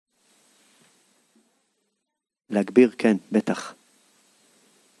להגביר, כן, בטח.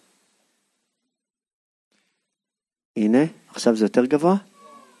 הנה, עכשיו זה יותר גבוה?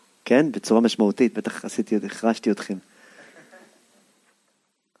 כן, בצורה משמעותית, בטח החרשתי אתכם.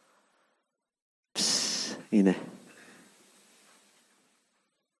 הנה.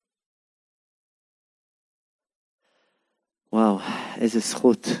 וואו, איזה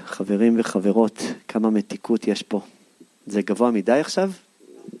זכות, חברים וחברות, כמה מתיקות יש פה. זה גבוה מדי עכשיו?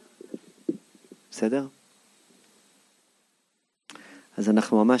 בסדר? אז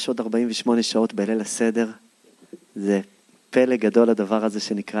אנחנו ממש עוד 48 שעות בליל הסדר. זה פלא גדול הדבר הזה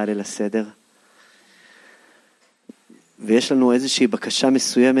שנקרא ליל הסדר. ויש לנו איזושהי בקשה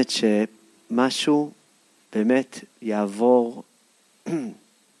מסוימת שמשהו באמת יעבור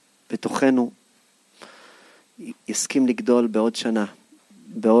בתוכנו, יסכים לגדול בעוד שנה,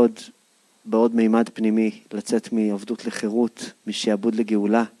 בעוד מימד פנימי, לצאת מעבדות לחירות, משעבוד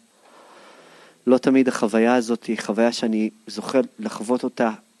לגאולה. לא תמיד החוויה הזאת היא חוויה שאני זוכה לחוות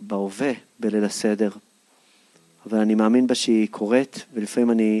אותה בהווה בליל הסדר, אבל אני מאמין בה שהיא קורית,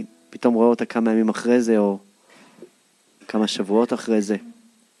 ולפעמים אני פתאום רואה אותה כמה ימים אחרי זה, או כמה שבועות אחרי זה.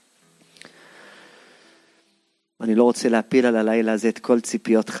 אני לא רוצה להפיל על הלילה הזה את כל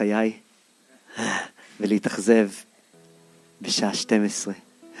ציפיות חיי, ולהתאכזב בשעה 12,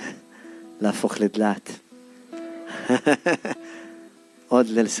 להפוך לדלת. עוד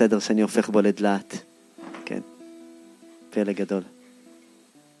ליל סדר שאני הופך בו לדלת. כן, פלא גדול.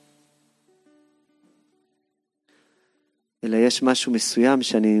 אלא יש משהו מסוים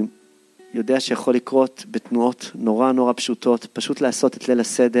שאני יודע שיכול לקרות בתנועות נורא נורא פשוטות, פשוט לעשות את ליל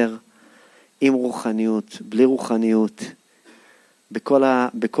הסדר עם רוחניות, בלי רוחניות,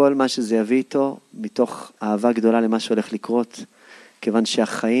 בכל מה שזה יביא איתו, מתוך אהבה גדולה למה שהולך לקרות, כיוון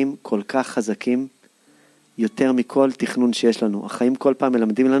שהחיים כל כך חזקים, יותר מכל תכנון שיש לנו. החיים כל פעם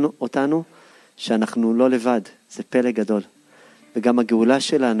מלמדים אותנו שאנחנו לא לבד, זה פלא גדול. וגם הגאולה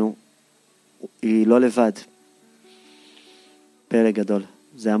שלנו היא לא לבד. פלא גדול,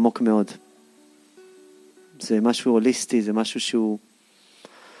 זה עמוק מאוד. זה משהו הוליסטי, זה משהו שהוא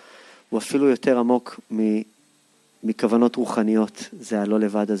אפילו יותר עמוק מכוונות רוחניות. זה הלא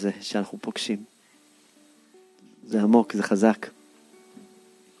לבד הזה שאנחנו פוגשים. זה עמוק, זה חזק.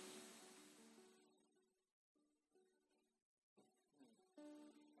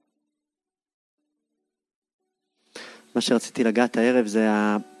 מה שרציתי לגעת הערב זה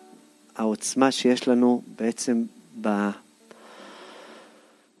העוצמה שיש לנו בעצם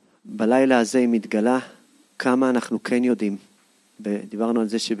בלילה הזה היא מתגלה כמה אנחנו כן יודעים. דיברנו על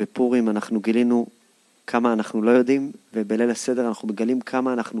זה שבפורים אנחנו גילינו כמה אנחנו לא יודעים, ובליל הסדר אנחנו מגלים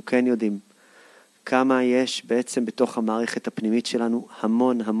כמה אנחנו כן יודעים. כמה יש בעצם בתוך המערכת הפנימית שלנו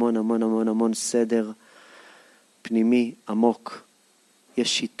המון המון המון המון המון סדר פנימי עמוק.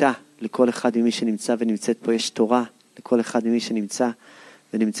 יש שיטה לכל אחד ממי שנמצא ונמצאת פה, יש תורה לכל אחד ממי שנמצא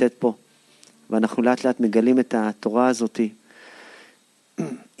ונמצאת פה. ואנחנו לאט לאט מגלים את התורה הזאת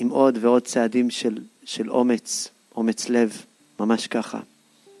עם עוד ועוד צעדים של אומץ לב, ממש ככה.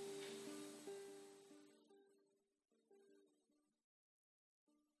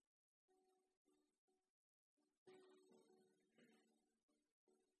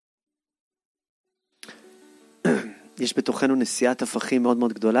 יש בתוכנו נשיאת הפכים מאוד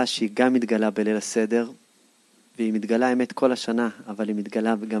מאוד גדולה, שהיא גם מתגלה בליל הסדר, והיא מתגלה האמת כל השנה, אבל היא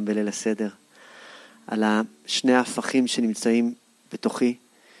מתגלה גם בליל הסדר. על שני ההפכים שנמצאים בתוכי,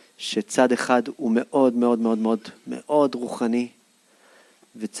 שצד אחד הוא מאוד מאוד מאוד מאוד מאוד רוחני,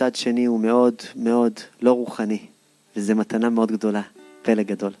 וצד שני הוא מאוד מאוד לא רוחני, וזו מתנה מאוד גדולה, פלא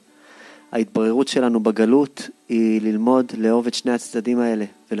גדול. ההתבררות שלנו בגלות היא ללמוד לאהוב את שני הצדדים האלה,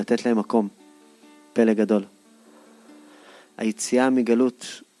 ולתת להם מקום, פלא גדול. היציאה מגלות,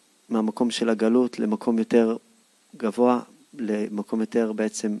 מהמקום של הגלות למקום יותר גבוה, למקום יותר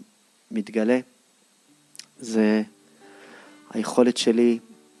בעצם מתגלה, זה היכולת שלי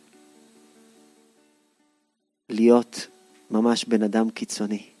להיות ממש בן אדם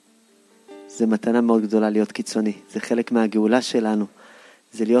קיצוני. זה מתנה מאוד גדולה להיות קיצוני. זה חלק מהגאולה שלנו.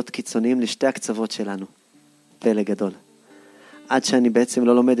 זה להיות קיצוניים לשתי הקצוות שלנו. פלא גדול. עד שאני בעצם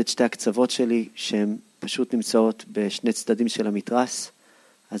לא לומד את שתי הקצוות שלי, שהן פשוט נמצאות בשני צדדים של המתרס,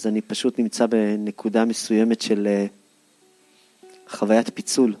 אז אני פשוט נמצא בנקודה מסוימת של חוויית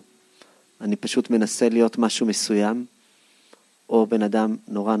פיצול. אני פשוט מנסה להיות משהו מסוים, או בן אדם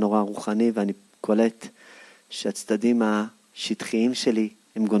נורא נורא רוחני, ואני קולט שהצדדים השטחיים שלי,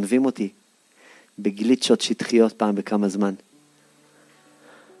 הם גונבים אותי בגליצ'ות שטחיות פעם בכמה זמן.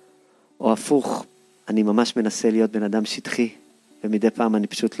 או הפוך, אני ממש מנסה להיות בן אדם שטחי, ומדי פעם אני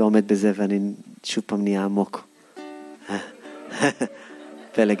פשוט לא עומד בזה, ואני שוב פעם נהיה עמוק.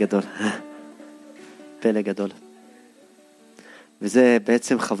 פלא גדול. פלא גדול. וזה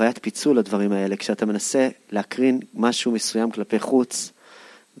בעצם חוויית פיצול לדברים האלה. כשאתה מנסה להקרין משהו מסוים כלפי חוץ,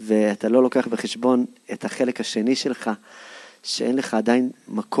 ואתה לא לוקח בחשבון את החלק השני שלך, שאין לך עדיין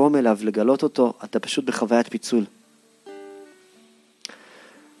מקום אליו לגלות אותו, אתה פשוט בחוויית פיצול.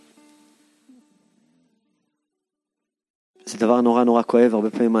 זה דבר נורא נורא כואב. הרבה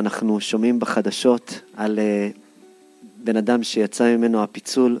פעמים אנחנו שומעים בחדשות על בן אדם שיצא ממנו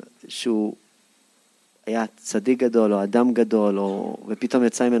הפיצול, שהוא היה צדיק גדול או אדם גדול, ופתאום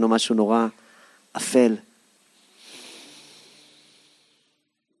יצא ממנו משהו נורא אפל.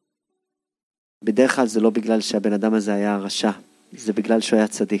 בדרך כלל זה לא בגלל שהבן אדם הזה היה רשע, זה בגלל שהוא היה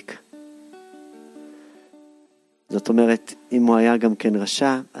צדיק. זאת אומרת, אם הוא היה גם כן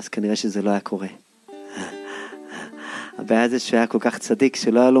רשע, אז כנראה שזה לא היה קורה. הבעיה זה שהוא היה כל כך צדיק,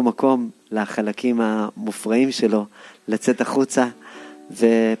 שלא היה לו מקום לחלקים המופרעים שלו לצאת החוצה,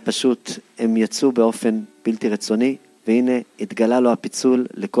 ופשוט הם יצאו באופן בלתי רצוני, והנה התגלה לו הפיצול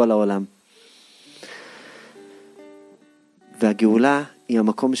לכל העולם. והגאולה היא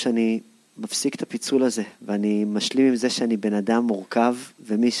המקום שאני מפסיק את הפיצול הזה, ואני משלים עם זה שאני בן אדם מורכב,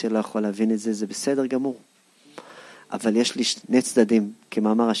 ומי שלא יכול להבין את זה, זה בסדר גמור. אבל יש לי שני צדדים,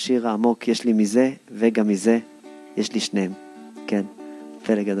 כמאמר השיר העמוק, יש לי מזה וגם מזה, יש לי שניהם. כן,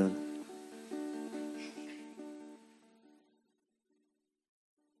 פלא גדול.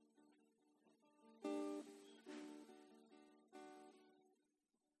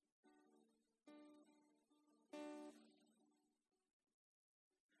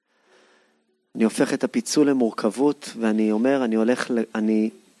 אני הופך את הפיצול למורכבות, ואני אומר,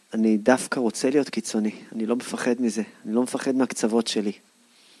 אני דווקא רוצה להיות קיצוני. אני לא מפחד מזה. אני לא מפחד מהקצוות שלי.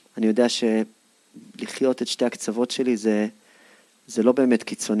 אני יודע שלחיות את שתי הקצוות שלי זה לא באמת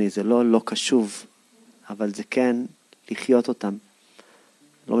קיצוני, זה לא קשוב, אבל זה כן לחיות אותם.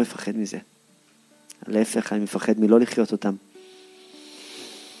 לא מפחד מזה. להפך, אני מפחד מלא לחיות אותם.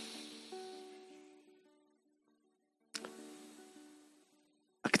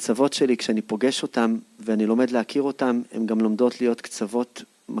 הקצוות שלי, כשאני פוגש אותם ואני לומד להכיר אותם, הן גם לומדות להיות קצוות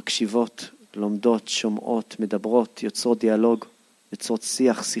מקשיבות, לומדות, שומעות, מדברות, יוצרות דיאלוג, יוצרות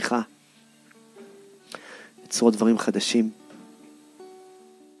שיח, שיחה, יוצרות דברים חדשים.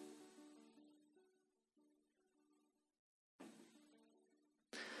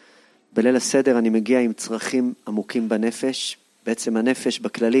 בליל הסדר אני מגיע עם צרכים עמוקים בנפש, בעצם הנפש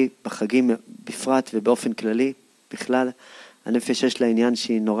בכללי, בחגים בפרט ובאופן כללי, בכלל, הנפש יש לה עניין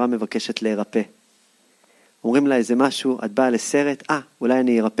שהיא נורא מבקשת להירפא. אומרים לה איזה משהו, את באה לסרט, אולי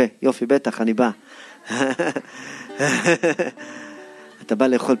אני ארפא, יופי, בטח, אני בא. אתה בא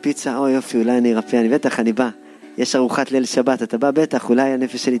לאכול פיצה, יופי, אולי אני ארפא, בטח, אני בא. יש ארוחת ליל שבת, אתה בא, בטח, אולי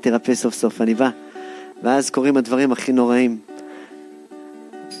הנפש שלי תרפא סוף סוף, אני בא. ואז קוראים הדברים הכי נוראים.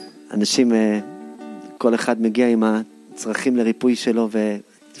 אנשים, כל אחד מגיע עם הצרכים לריפוי שלו,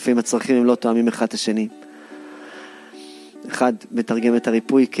 ולפעמים הצרכים הם לא תואמים אחד את השני. אחד מתרגם את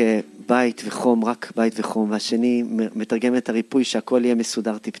הריפוי כבית וחום, רק בית וחום, והשני מתרגם את הריפוי שהכל יהיה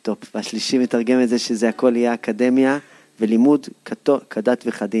מסודר טיפ-טופ, והשלישי מתרגם את זה שזה הכל יהיה אקדמיה ולימוד כדת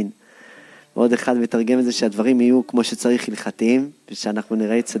וכדין. ועוד אחד מתרגם את זה שהדברים יהיו כמו שצריך הלכתיים, ושאנחנו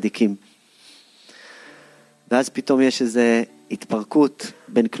נראה צדיקים. ואז פתאום יש איזו התפרקות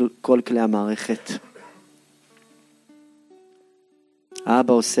בין כל כלי המערכת.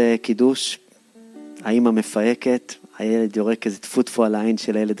 האבא עושה קידוש, האמא מפהקת, הילד יורק איזה טפוטפו על העין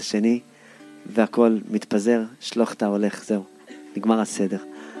של הילד השני, והכל מתפזר, שלוחת הולך, זהו, נגמר הסדר.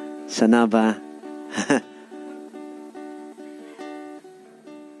 שנה הבאה.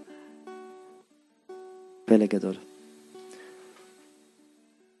 פלא גדול.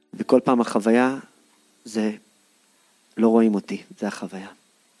 וכל פעם החוויה זה לא רואים אותי, זה החוויה.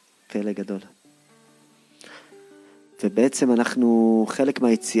 פלא גדול. ובעצם אנחנו, חלק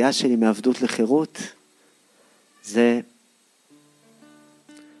מהיציאה שלי מעבדות לחירות, זה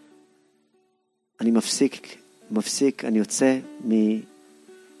אני מפסיק, אני יוצא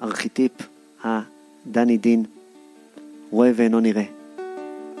מארכיטיפ הדני דין, רואה ואינו נראה.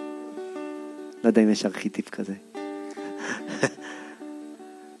 לא יודע אם יש ארכיטיפ כזה.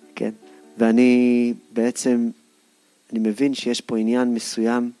 כן. ואני בעצם, אני מבין שיש פה עניין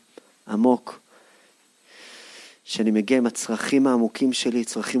מסוים עמוק, שאני מגיע עם הצרכים העמוקים שלי,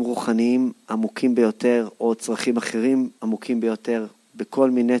 צרכים רוחניים עמוקים ביותר, או צרכים אחרים עמוקים ביותר,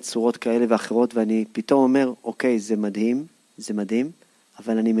 בכל מיני צורות כאלה ואחרות, ואני פתאום אומר, אוקיי, זה מדהים,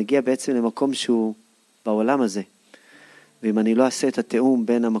 אבל אני מגיע בעצם למקום שהוא בעולם הזה. ואם אני לא אעשה את התאום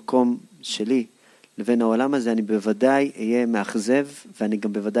בין המקום שלי לבין העולם הזה, אני בוודאי אהיה מאכזב, ואני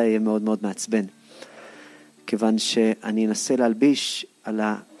גם בוודאי אהיה מאוד מאוד מעצבן. כיוון שאני אנסה להלביש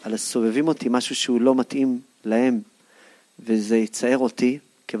על הסובבים אותי משהו שהוא לא מתאים להם, וזה יצער אותי,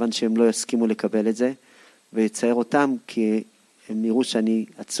 כיוון שהם לא יסכימו לקבל את זה, ויצער אותם כי הם יראו שאני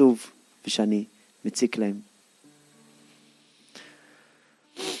עצוב ושאני מציק להם.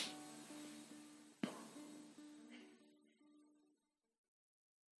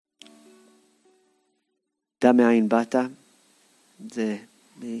 דע מאין באת, זה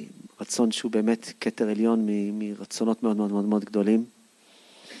רצון שהוא באמת כתר עליון מרצונות מאוד מאוד מאוד מאוד גדולים.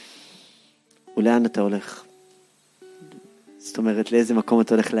 ולאן אתה הולך? זאת אומרת, לאיזה מקום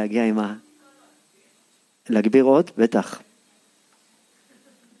אתה הולך להגיע עם להגביר עוד? בטח.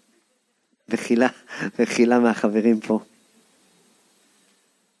 וחילה מהחברים פה.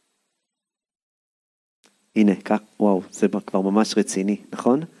 הנה, וואו, זה כבר ממש רציני,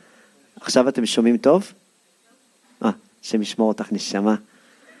 נכון? עכשיו אתם שומעים טוב? שמשמור אותך נשמה.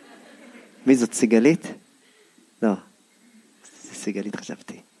 מי זאת, סיגלית? לא, זה סיגלית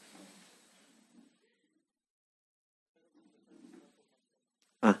חשבתי.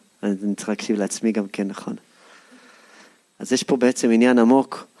 אני צריך להקשיב לעצמי גם כן, נכון. אז יש פה בעצם עניין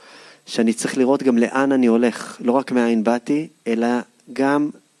עמוק, שאני צריך לראות גם לאן אני הולך. לא רק מאין באתי, אלא גם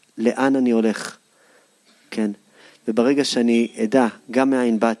לאן אני הולך. כן. וברגע שאני אדע גם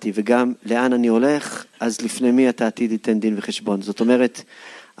מאין באתי וגם לאן אני הולך, אז לפני מי אתה עתיד ייתן דין וחשבון. זאת אומרת,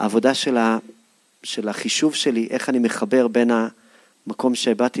 העבודה של החישוב שלי, איך אני מחבר בין המקום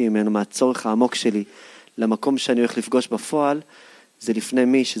שבאתי ממנו, מהצורך העמוק שלי, למקום שאני הולך לפגוש בפועל, זה לפני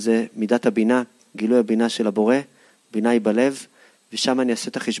מי, שזה מידת הבינה, גילוי הבינה של הבורא, בינה היא בלב, ושם אני אעשה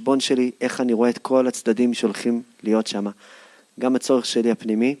את החשבון שלי, איך אני רואה את כל הצדדים שהולכים להיות שם. גם הצורך שלי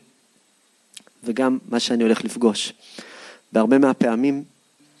הפנימי, וגם מה שאני הולך לפגוש. בהרבה מהפעמים,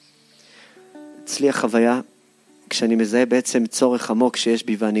 אצלי החוויה, כשאני מזהה בעצם צורך עמוק שיש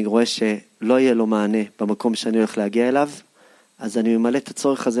בי, ואני רואה שלא יהיה לו מענה במקום שאני הולך להגיע אליו, אז אני ממלא את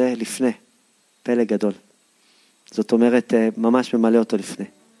הצורך הזה לפני, פלא גדול. זאת אומרת, ממש ממלא אותו לפני.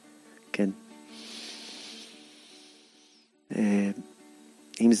 כן.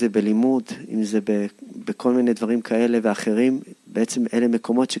 אם זה בלימוד, אם זה בכל מיני דברים כאלה ואחרים, בעצם אלה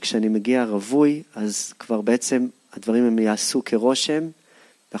מקומות שכשאני מגיע רבוי, אז כבר בעצם הדברים הם יעשו כרושם,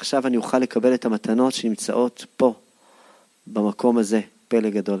 ועכשיו אני אוכל לקבל את המתנות שנמצאות פה, במקום הזה, פלא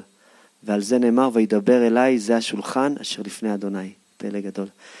גדול. ועל זה נאמר, וידבר אליי, זה השולחן אשר לפני אדוני, פלא גדול.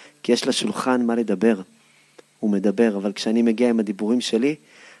 כי יש לשולחן מה לדבר, הוא מדבר, אבל כשאני מגיע עם שלי,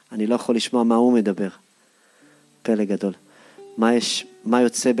 אני לא יכול לשמוע מה הוא מדבר. פלא גדול. מה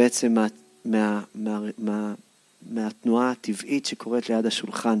יוצא בעצם מהתנועה הטבעית שקורית ליד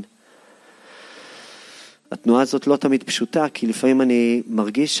השולחן. התנועה הזאת לא תמיד פשוטה, כי לפעמים אני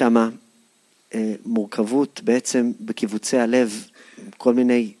מרגיש שמה מורכבות בעצם בקיבוצי הלב, כל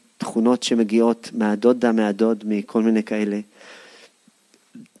מיני תכונות שמגיעות מהדוד, מכל מיני כאלה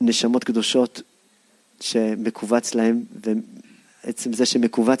נשמות קדושות שמקובץ להם, ועצם זה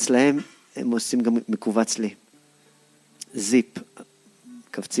שמקובץ להם, הם עושים גם מקובץ לי. זיפ,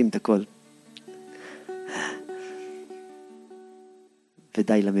 קבצים את הכל.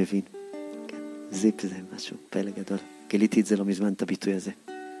 ודי למבין. זיפ זה משהו, פלא גדול. גיליתי את זה לא מזמן, את הביטוי הזה.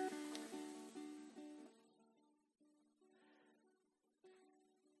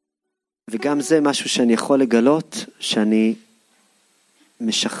 וגם זה משהו שאני יכול לגלות, שאני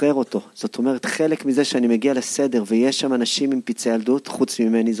משחרר אותו. זאת אומרת, חלק מזה שאני מגיע לסדר, ויש שם אנשים עם פצעי ילדות, חוץ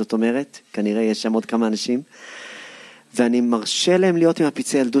ממני, זאת אומרת, כנראה יש שם עוד כמה אנשים, ואני מרשה להם להיות עם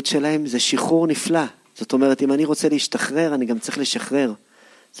הפצעי ילדות שלהם, זה שחרור נפלא. זאת אומרת, אם אני רוצה להשתחרר, אני גם צריך לשחרר.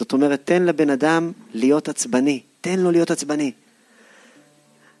 זאת אומרת, תן לבן אדם להיות עצבני. תן לו להיות עצבני.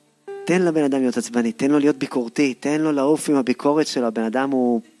 תן לבן אדם להיות עצבני. תן לו להיות ביקורתי. תן לו לעוף עם הביקורת שלו. הבן אדם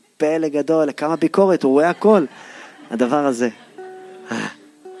הוא פלא גדול. כמה ביקורת, הוא רואה הכל. הדבר הזה.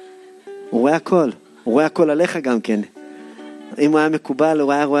 הוא רואה הכל. הוא רואה הכל עליך גם כן. אם הוא היה מקובל,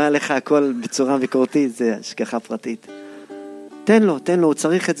 הוא היה רואה עליך הכל בצורה ביקורתית. זה השגחה פרטית. תן לו, הוא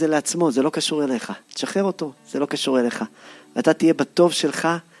צריך את זה לעצמו, זה לא קשור אליך. תשחרר אותו, זה לא קשור אליך. אתה תהיה בטוב שלך,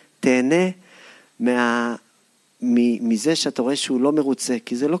 תהנה מזה שאתה רואה שהוא לא מרוצה,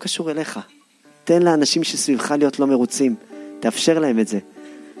 כי זה לא קשור אליך. תן לאנשים שסביבך להיות לא מרוצים, תאפשר להם את זה.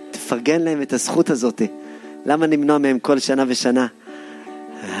 תפרגן להם את הזכות הזאת. למה נמנוע מהם כל שנה ושנה?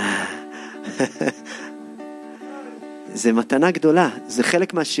 זה מתנה גדולה, זה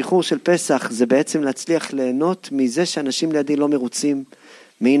חלק מהשחרור של פסח, זה בעצם להצליח ליהנות מזה שאנשים לידי לא מרוצים,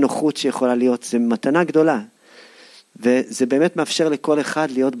 מאי נוחות שיכולה להיות, זה מתנה גדולה. וזה באמת מאפשר לכל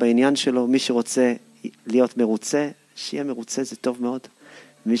אחד להיות בעניין שלו, מי שרוצה להיות מרוצה, שיהיה מרוצה זה טוב מאוד.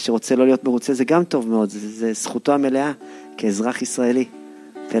 מי שרוצה לא להיות מרוצה זה גם טוב מאוד, זה זכותו המלאה כאזרח ישראלי,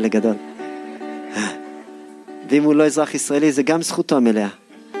 פלא גדול. ואם הוא לא אזרח ישראלי, זה גם זכותו המלאה.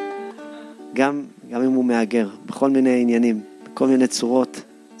 גם אם הוא מהגר, בכל מיני עניינים, בכל מיני צורות,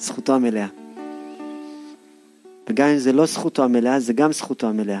 זכותו המלאה. וגם אם זה לא זכותו המלאה, זה גם זכותו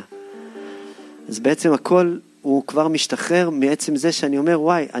המלאה. אז בעצם הכל הוא כבר משתחרר מעצם זה שאני אומר,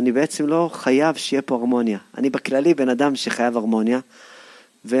 וואי, אני בעצם לא חייב שיהיה פה הרמוניה. אני בכללי בן אדם שחייב הרמוניה,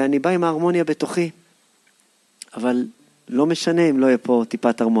 ואני בא עם ההרמוניה בתוכי. אבל לא משנה אם לא יהיה פה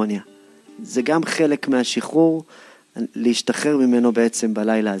טיפת הרמוניה. זה גם חלק מהשחרור, להשתחרר ממנו בעצם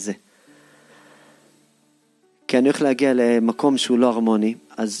בלילה הזה. כי אני הולך להגיע למקום שהוא לא הרמוני,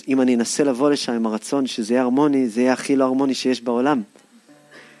 אז אם אני אנסה לבוא לשם עם הרצון שזה יהיה הרמוני, זה יהיה הכי לא הרמוני שיש בעולם.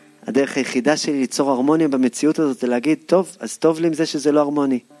 הדרך היחידה שלי ליצור הרמוניה במציאות הזאת זה להגיד, טוב, אז טוב לי עם זה שזה לא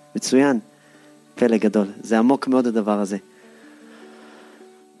הרמוני. מצוין. פלא גדול. זה עמוק מאוד הדבר הזה.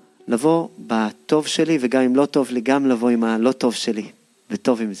 לבוא בטוב שלי, וגם אם לא טוב לי, גם לבוא עם הלא טוב שלי,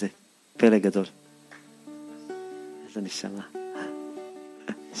 וטוב עם זה. פלא גדול. איזה נשמה.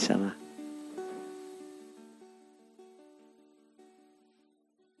 נשמה.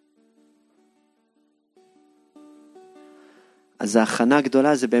 אז ההכנה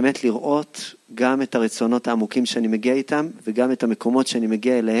הגדולה זה באמת לראות גם את הרצונות העמוקים שאני מגיע איתם, וגם את המקומות שאני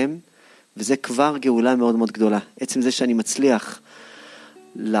מגיע אליהם, וזה כבר גאולה מאוד מאוד גדולה. עצם זה שאני מצליח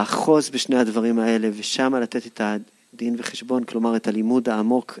לאחוז בשני הדברים האלה, ושם לתת את הדין וחשבון, כלומר את הלימוד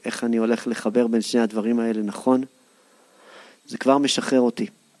העמוק, איך אני הולך לחבר בין שני הדברים האלה נכון, זה כבר משחרר אותי.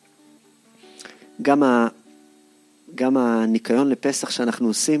 גם הניקיון לפסח שאנחנו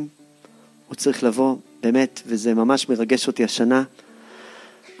עושים, הוא צריך לבוא באמת, וזה ממש מרגש אותי השנה.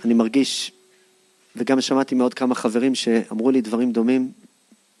 אני וגם שמעתי מעוד כמה חברים שאמרו לי דברים דומים,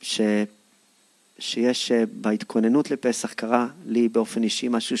 שיש בהתכוננות לפסח קרה לי באופן אישי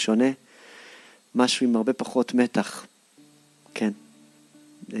משהו שונה, משהו עם הרבה פחות מתח, כן,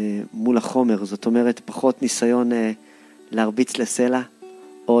 מול החומר, זאת אומרת פחות ניסיון להרביץ לסלע,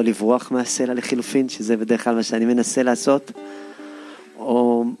 או לברוח מהסלע לחילופין, שזה בדרך כלל מה שאני מנסה לעשות,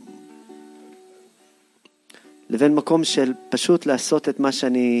 או לבין מקום של פשוט לעשות את מה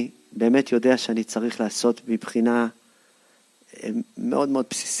שאני באמת יודע שאני צריך לעשות מבחינה מאוד מאוד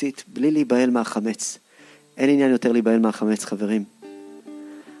בסיסית, בלי להיבהל מהחמץ. אין עניין יותר להיבהל מהחמץ, חברים.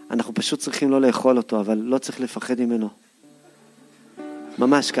 אנחנו פשוט צריכים לא לאכול אותו, אבל לא צריך לפחד ממנו.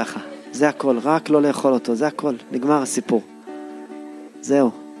 ממש ככה. זה הכל, רק לא לאכול אותו, זה הכל. נגמר הסיפור.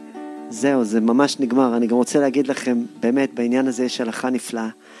 זהו, זה ממש נגמר. אני גם רוצה להגיד לכם, באמת, בעניין הזה יש הלכה נפלאה,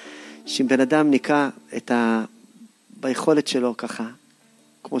 שאם בן אדם ניקה ביכולת שלו ככה,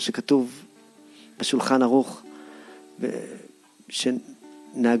 כמו שכתוב בשולחן ערוך,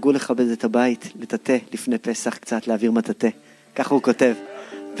 שנהגו לכבד את הבית, לטאטא לפני פסח קצת, להעביר מטאטא. ככה הוא כותב.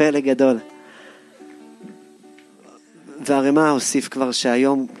 פלא גדול. והרמה הוסיף כבר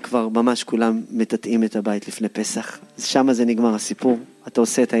שהיום כבר ממש כולם מטאטאים את הבית לפני פסח. שם זה נגמר הסיפור. אתה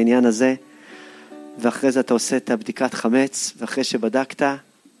עושה את העניין הזה, ואחרי זה אתה עושה את הבדיקת חמץ, ואחרי שבדקת,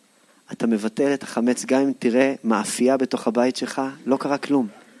 אתה מבטל את החמץ, גם אם תראה מאפייה בתוך הבית שלך, לא קרה כלום.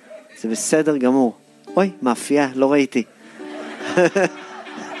 זה בסדר גמור. אוי, מאפייה, לא ראיתי.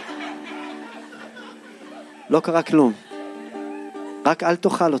 לא קרה כלום. רק אל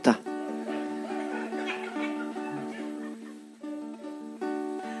תאכל אותה.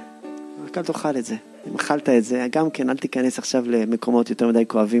 רק אל תאכל את זה. אם אכלת את זה, גם כן, אל תיכנס עכשיו למקומות יותר מדי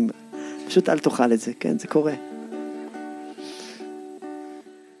כואבים. פשוט אל תאכל את זה, כן, זה קורה.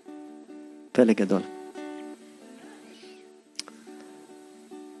 פלא גדול.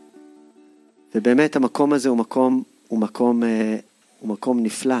 ובאמת המקום הזה הוא מקום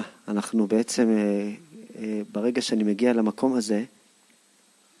נפלא. אנחנו בעצם, ברגע שאני מגיע למקום הזה,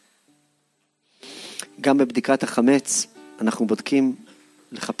 גם בבדיקת החמץ, אנחנו בודקים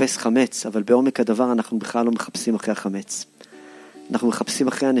לחפש חמץ, אבל בעומק הדבר אנחנו בכלל לא מחפשים אחרי החמץ. אנחנו מחפשים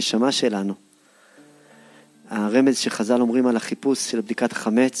אחרי הנשמה שלנו. הרמז שחז"ל אומרים על החיפוש של בדיקת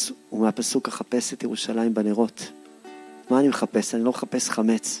החמץ, הוא מהפסוק החפש את ירושלים בנרות. מה אני מחפש? אני לא מחפש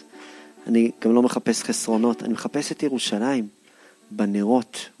חמץ. אני גם לא מחפש חסרונות. אני מחפש את ירושלים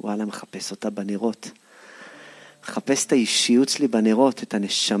בנרות. וואלה, מחפש אותה בנרות. מחפש את האישיות שלי בנרות, את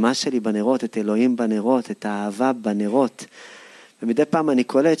הנשמה שלי בנרות, את אלוהים בנרות, את האהבה בנרות. ומדי פעם אני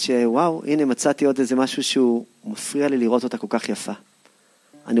קולט שוואו, הנה מצאתי עוד איזה משהו שהוא מפריע לי לראות אותה כל כך יפה.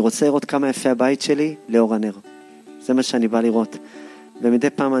 אני רוצה לראות כמה יפה הבית שלי לאור הנר. זה מה שאני בא לראות. ומדי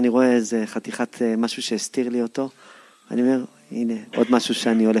פעם אני רואה איזה חתיכת משהו שהסתיר לי אותו. אני אומר, הנה, עוד משהו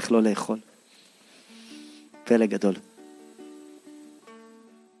שאני הולך לא לאכול. פלא גדול.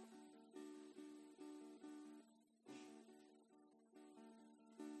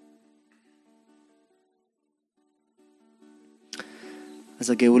 אז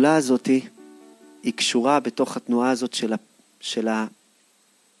הגאולה הזאת היא קשורה בתוך התנועה הזאת של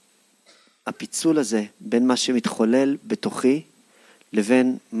הפיצול הזה בין מה שמתחולל בתוכי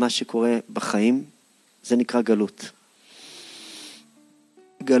לבין מה שקורה בחיים. זה נקרא גלות.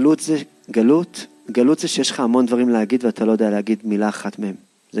 גלות זה שיש לך המון דברים להגיד ואתה לא יודע להגיד מילה אחת מהם.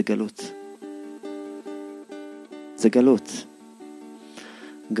 זה גלות. זה גלות.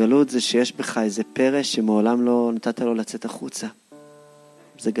 גלות זה שיש בך איזה פרש שמעולם לא נתת לו לצאת החוצה.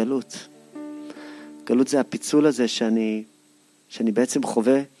 זה גלות. גלות זה הפיצול הזה שאני בעצם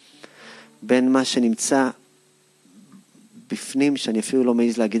חווה בין מה שנמצא בפנים, שאני אפילו לא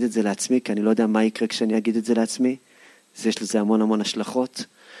מעז להגיד את זה לעצמי, כי אני לא יודע מה יקרה כשאני אגיד את זה לעצמי. יש לזה המון המון השלכות.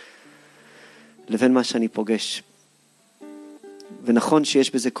 לבין מה שאני פוגש. ונכון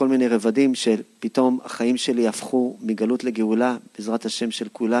שיש בזה כל מיני רבדים שפתאום החיים שלי הפכו מגלות לגאולה, בעזרת השם של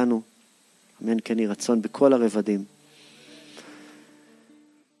כולנו. אמן כן יהי רצון בכל הרבדים.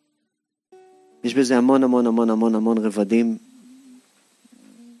 יש בזה המון המון המון המון המון רבדים.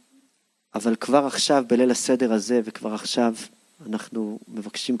 אבל כבר עכשיו בליל הסדר הזה וכבר עכשיו אנחנו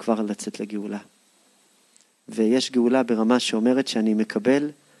מבקשים כבר לצאת לגאולה. ויש גאולה ברמה שאומרת שאני מקבל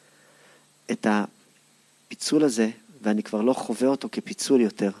את הפיצול הזה, ואני כבר לא חווה אותו כפיצול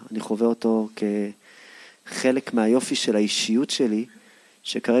יותר. אני חווה אותו כחלק מהיופי של האישיות שלי,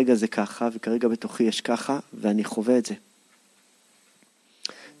 שכרגע זה ככה, וכרגע בתוכי יש ככה, ואני חווה את זה.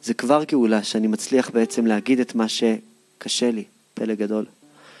 זה כבר גאולה שאני מצליח בעצם להגיד את מה שקשה לי. פלא גדול.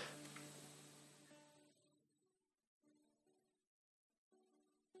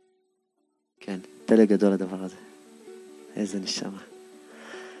 כן, פלא גדול הדבר הזה. איזה נשמה.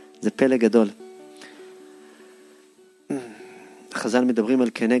 זה פלא גדול. חז"ל מדברים על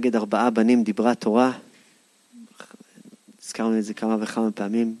כנגד 4 בנים דיברה תורה. הזכרנו את זה כמה וכמה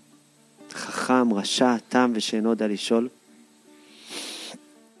פעמים. חכם, רשע, תם ושאינו יודע לשאול.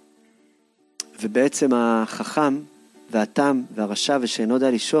 ובעצם החכם והתם והרשע ושאינו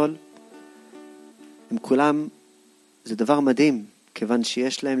יודע לשאול, הם כולם, זה דבר מדהים, כיוון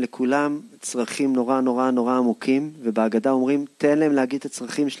שיש להם לכולם צרכים נורא נורא נורא עמוקים, ובהגדה אומרים, תן להם להגיד את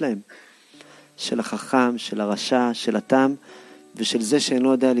הצרכים שלהם. של החכם, של הרשע, של התם, ושל זה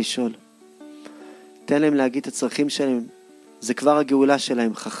שאינו יודע לשאול. תן להם להגיד את הצרכים שלהם. זה כבר הגאולה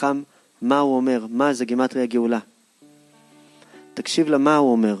שלהם. חכם, מה הוא אומר? מה זה גימטריה הגאולה? תקשיב למה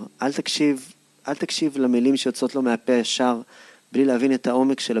הוא אומר. אל תקשיב למילים שיוצאות לו מהפה ישר, בלי להבין את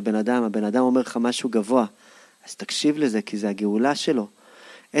העומק של הבן אדם. הבן אדם אומר לך משהו גבוה. אז תקשיב לזה, כי זה הגאולה שלו.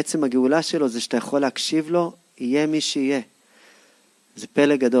 עצם הגאולה שלו זה שאתה יכול להקשיב לו, יהיה מי שיהיה. זה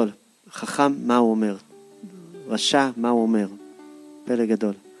פלא גדול. חכם, מה הוא אומר? רשע, מה הוא אומר? פלא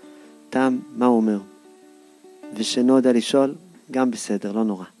גדול. תם, מה הוא אומר? ושאינו יודע לשאול, גם בסדר, לא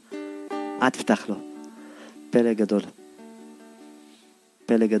נורא. את פתח לו. פלא גדול.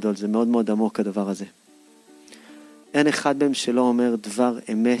 פלא גדול, זה מאוד מאוד עמוק הדבר הזה. אין אחד מהם שלא אומר דבר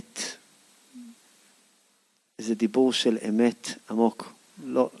אמת. זה דיבור של אמת עמוק.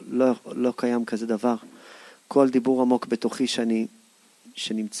 לא קיים כזה דבר. כל דיבור עמוק בתוכי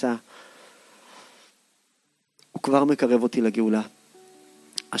שנמצא, הוא כבר מקרב אותי לגאולה.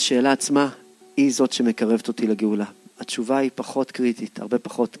 השאלה עצמה היא זאת שמקרבת אותי לגאולה. התשובה היא פחות קריטית, הרבה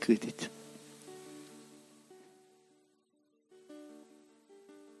פחות קריטית.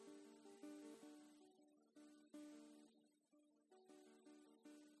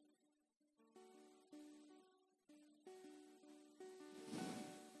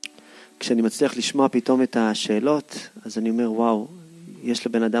 כשאני מצליח לשמוע פתאום את השאלות, אז אני אומר, וואו, יש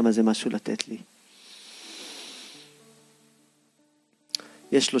לבן אדם הזה משהו לתת לי.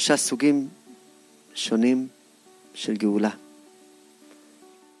 יש 3 סוגים שונים של גאולה.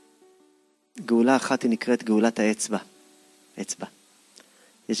 גאולה אחת היא נקראת גאולת האצבע. אצבע.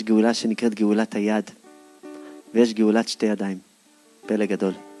 יש גאולה שנקראת גאולת היד. ויש גאולת 2 ידיים. פלא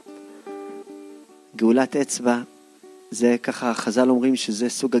גדול. גאולת אצבע, זה ככה חז"ל אומרים שזה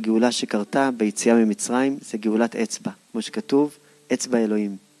סוג הגאולה שקרתה ביציאה ממצרים, זה גאולת אצבע. כמו שכתוב, אצבע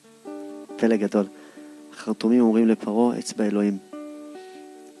אלוהים. פלא גדול. החרטומים אומרים לפרעה, אצבע אלוהים.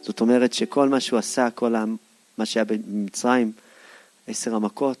 זאת אומרת שכל מה שהוא עשה, מה שהיה במצרים, 10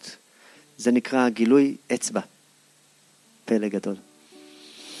 המכות, זה נקרא גילוי אצבע. פלא גדול.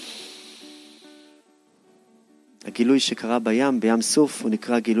 הגילוי שקרה בים סוף, הוא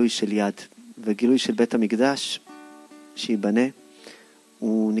נקרא גילוי של יד. וגילוי של בית המקדש, שיבנה,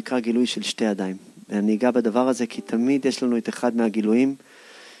 הוא נקרא גילוי של 2 ידיים. ואני אגע בדבר הזה, כי תמיד יש לנו את אחד מהגילויים,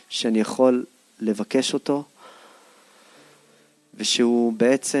 שאני יכול לבקש אותו, ושהוא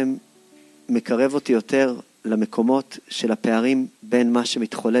בעצם מקרב אותי יותר למקומות של הפערים בין מה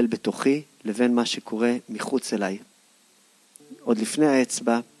שמתחולל בתוכי לבין מה שקורה מחוץ אליי. עוד לפני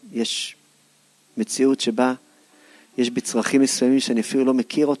האצבע יש מציאות שבה יש בצרכים מסוימים שאני אפילו לא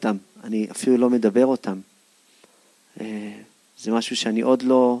מכיר אותם, אני אפילו לא מדבר אותם. זה משהו שאני עוד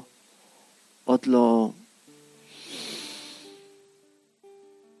לא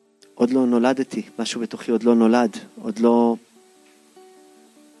נולדתי, משהו בתוכי עוד לא נולד, עוד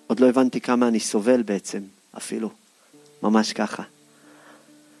לא הבנתי כמה אני סובל בעצם, אפילו, ממש ככה.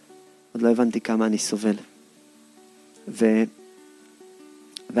 עוד לא הבנתי כמה אני סובל.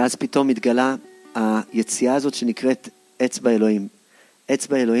 ואז פתאום מתגלה היציאה הזאת שנקראת אצבע אלוהים.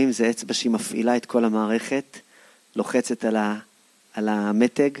 אצבע אלוהים זה אצבע שהיא מפעילה את כל המערכת, לוחצת על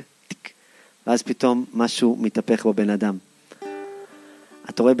המתג, ואז פתאום משהו מתהפך בבן אדם.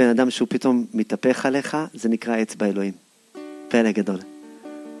 אתה רואה בן אדם שהוא פתאום מתהפך עליך, זה נקרא אצבע אלוהים. פלא גדול.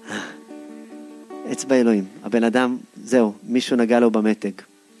 אצבע אלוהים. הבן אדם, זהו, מישהו נגע לו במתג.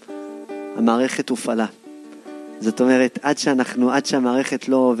 המערכת הופעלה. זאת אומרת, עד שהמערכת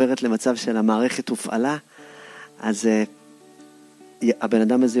לא עוברת למצב של המערכת הופעלה, אז הבן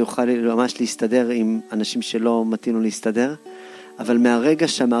אדם הזה יוכל ממש להסתדר עם אנשים שלא מתאים לו להסתדר, אבל מהרגע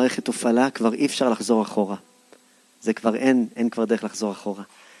שהמערכת הופעלה, כבר אי אפשר לחזור אחורה. זה כבר אין כבר דרך לחזור אחורה.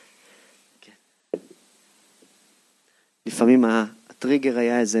 כן. לפעמים הטריגר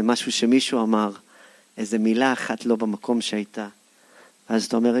היה איזה משהו שמישהו אמר, איזה מילה אחת לא במקום שהייתה. אז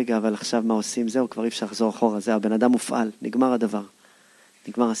אתה אומר, רגע, אבל עכשיו מה עושים? זהו, כבר אי אפשר לחזור אחורה. זהו, הבן אדם מופעל, נגמר הדבר.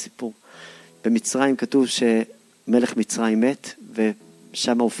 נגמר הסיפור. במצרים כתוב שמלך מצרים מת,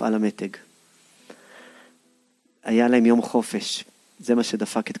 ושם הופעל המתג. היה להם יום חופש. זה מה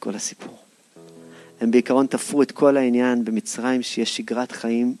שדפק את כל הסיפור. הם בעיקרון תפרו את כל העניין במצרים, שיש שגרת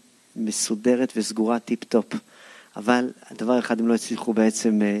חיים מסודרת וסגורה טיפ-טופ. אבל הדבר אחד הם לא הצליחו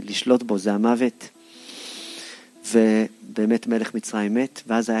בעצם לשלוט בו, זה המוות. ובאמת מלך מצרים מת,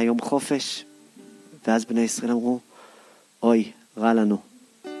 ואז היה יום חופש, ואז בני ישראל אמרו, אוי, רע לנו.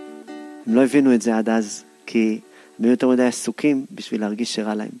 הם לא הבינו את זה עד אז, כי הם היו יותר מדי עסוקים בשביל להרגיש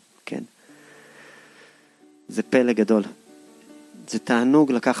שרע להם, כן. זה פלא גדול. זה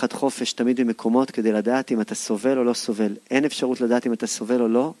תענוג לקחת חופש תמיד במקומות כדי לדעת אם אתה סובל או לא סובל. אין אפשרות לדעת אם אתה סובל או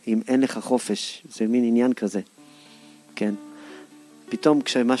לא, אם אין לך חופש. זה מין עניין כזה, כן. פתאום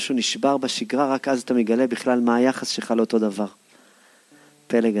כשמשהו נשבר בשגרה, רק אז אתה מגלה בכלל מה היחס שלך לאותו דבר.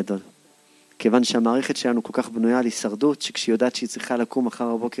 פלא גדול. כיוון שהמערכת שלנו כל כך בנויה על הישרדות, שכשהיא יודעת שהיא צריכה לקום מחר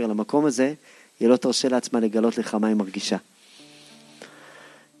הבוקר למקום הזה, היא לא תרשה לעצמה לגלות לך מה היא מרגישה.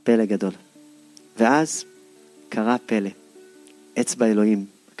 פלא גדול. ואז קרה פלא. אצבע אלוהים.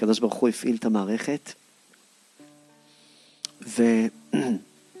 הקדוש ברוך הוא הפעיל את המערכת,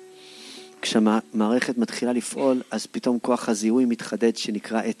 כשהמערכת מתחילה לפעול, אז פתאום כוח הזיהוי מתחדד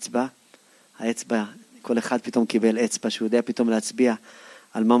שנקרא אצבע. האצבע, כל אחד פתאום קיבל אצבע, שהוא יודע פתאום להצביע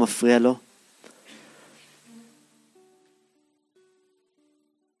על מה מפריע לו.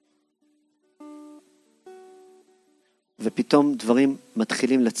 ופתאום דברים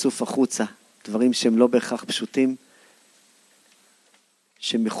מתחילים לצוף החוצה, דברים שהם לא בהכרח פשוטים,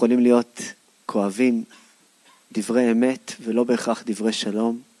 שהם יכולים להיות כואבים, דברי אמת ולא בהכרח דברי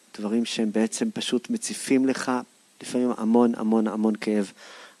שלום, דברים שהם בעצם פשוט מציפים לך, לפעמים המון המון המון כאב.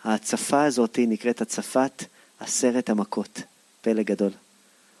 ההצפה הזאת נקראת הצפת 10 המכות, פלא גדול.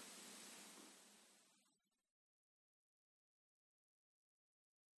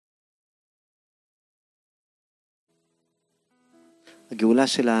 הגאולה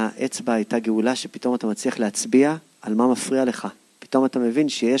של האצבע הייתה גאולה שפתאום אתה מצליח להצביע על מה מפריע לך. פתאום אתה מבין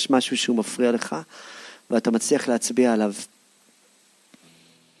שיש משהו שהוא מפריע לך, ואתה מצליח להצביע עליו.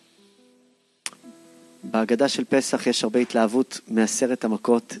 בהגדה של פסח יש הרבה התלהבות מ10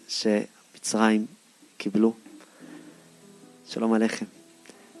 המכות שמצרים קיבלו. שלום עליכם.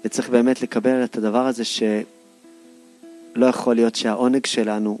 וצריך באמת לקבל את הדבר הזה שלא יכול להיות שהעונג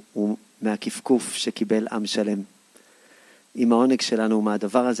שלנו הוא מהכפכוף שקיבל עם שלם. אם העונג שלנו הוא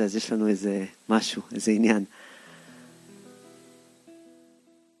מהדבר הזה, אז יש לנו איזה משהו, איזה עניין.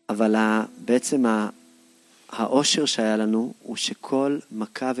 אבל בעצם האושר שהיה לנו הוא שכל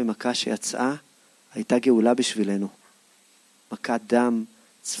מכה ומכה שיצאה הייתה גאולה בשבילנו. מכת דם,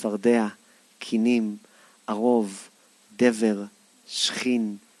 צפרדע, קינים, ערוב, דבר,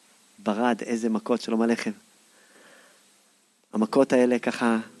 שכין, ברד, איזה מכות, שלום עליכם. המכות האלה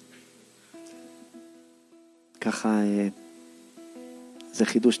ככה זה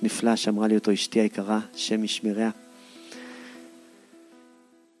חידוש נפלא שאמרה לי אותו אשתי היקרה, שם ישמריה.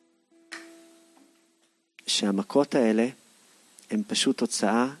 שהמכות האלה הן פשוט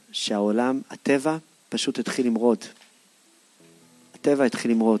תוצאה שהעולם, הטבע פשוט התחיל למרוד. הטבע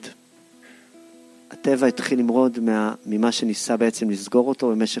התחיל למרוד. הטבע התחיל למרוד ממה שניסה בעצם לסגור אותו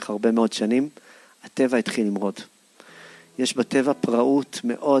במשך הרבה מאוד שנים. הטבע התחיל למרוד. יש בטבע פראות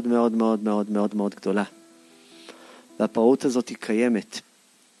מאוד מאוד מאוד מאוד מאוד מאוד גדולה. והפראות הזאת היא קיימת.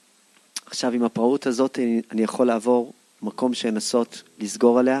 עכשיו, עם הפראות הזאת אני יכול לעבור מקום שנסות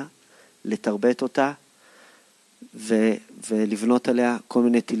לסגור עליה, לתרבט אותה, ולבנות עליה כל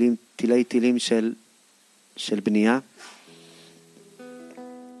מיני טילים של בנייה.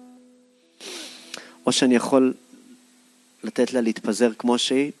 או שאני יכול לתת לה להתפזר כמו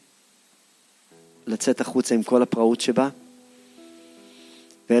שהיא, לצאת החוצה עם כל הפראות שבה,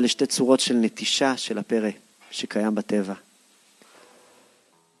 ואלה שתי צורות של נטישה של הפרא שקיים בטבע.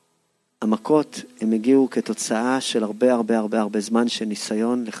 המכות הם הגיעו כתוצאה של הרבה זמן של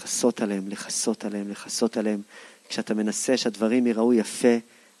ניסיון לחסות עליהם. כשאתה מנסה שהדברים יראו יפה,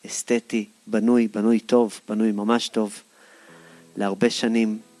 אסתטי, בנוי טוב, בנוי ממש טוב, להרבה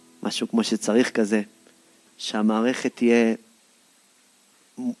שנים, משהו כמו שצריך כזה, שהמערכת תהיה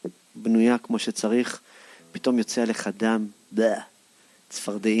בנויה כמו שצריך, פתאום יוצא עליך דם,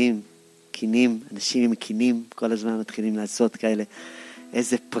 צפרדעים, קינים, אנשים עם קינים, כל הזמן מתחילים לעשות כאלה.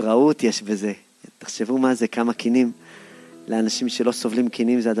 איזה פראות יש בזה. תחשבו מה זה, כמה קינים. לאנשים שלא סובלים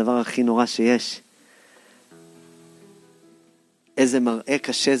קינים, זה הדבר הכי נורא שיש. איזה מראה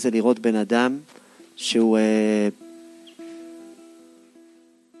קשה זה לראות בן אדם שהוא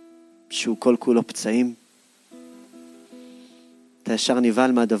כל כולו פצעים. אתה ישר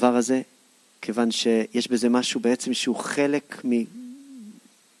נבהל מהדבר הזה, כיוון שיש בזה משהו בעצם שהוא חלק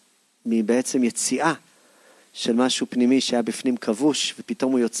מבעצם יציאה של משהו פנימי שהיה בפנים כבוש,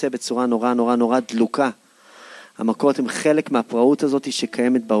 ופתאום הוא יוצא בצורה נורא דלוקה. המכות הם חלק מהפראות הזאת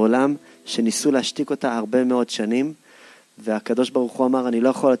שקיימת בעולם, שניסו להשתיק אותה הרבה מאוד שנים, והקדוש ברוך הוא אמר, אני לא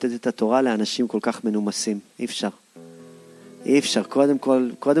יכול לתת את התורה לאנשים כל כך מנומסים. אי אפשר.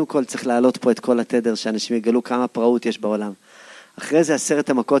 קודם כל צריך להעלות פה את כל התדר, שאנשים יגלו כמה פראות יש בעולם. אחרי זה 10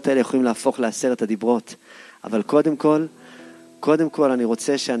 המכות האלה יכולים להפוך ל10 הדיברות. אבל קודם כל אני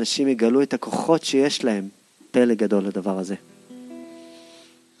רוצה שאנשים יגלו את הכוחות שיש להם. פלא גדול לדבר הזה.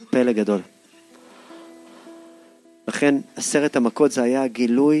 פלא גדול. לכן 10 המכות זה היה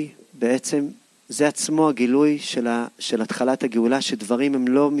הגילוי, בעצם זה עצמו הגילוי של התחלת הגאולה, שדברים הם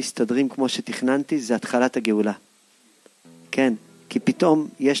לא מסתדרים כמו שתכננתי, זה התחלת הגאולה. כן, כי פתאום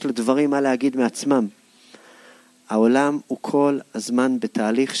יש לדברים מה להגיד מעצמם. העולם הוא כל הזמן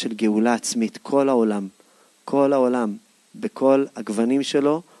בתהליך של גאולה עצמית, כל העולם, בכל הגוונים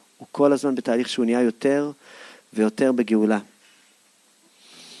שלו, הוא כל הזמן בתהליך שהוא נהיה יותר ויותר בגאולה.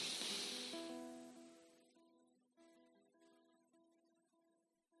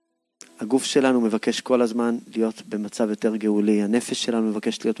 הגוף שלנו מבקש כל הזמן להיות במצב יותר גאולי, הנפש שלנו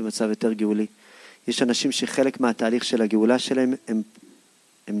מבקש להיות במצב יותר גאולי. יש אנשים שחלק מהתהליך של הגאולה שלהם הם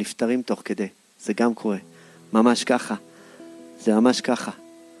נפטרים תוך כדי, זה גם קורה. ממש ככה. זה ממש ככה.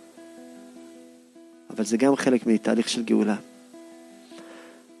 אבל זה גם חלק מתהליך של גאולה.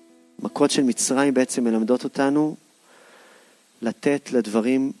 מכות של מצרים בעצם מלמדות אותנו לתת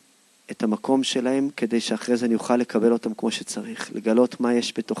לדברים את המקום שלהם, כדי שאחרי זה אני אוכל לקבל אותם כמו שצריך. לגלות מה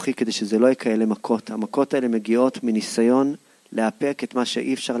יש בתוכי כדי שזה לא יהיה כאלה מכות. המכות האלה מגיעות מניסיון להפק את מה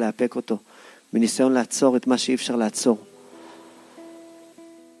שאי אפשר להפק אותו. מניסיון לעצור את מה שאי אפשר לעצור.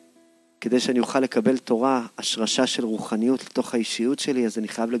 כדי שאני אוכל לקבל תורה, השרשה של רוחניות לתוך האישיות שלי, אז אני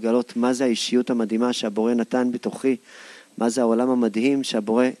חייב לגלות מה זה האישיות המדהימה שהבורא נתן בתוכי, מה זה העולם המדהים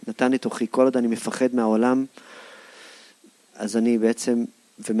שהבורא נתן לתוכי. כל עוד אני מפחד מהעולם, אז אני בעצם,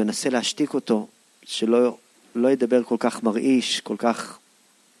 ומנסה להשתיק אותו, שלא ידבר כל כך מרעיש, כל כך,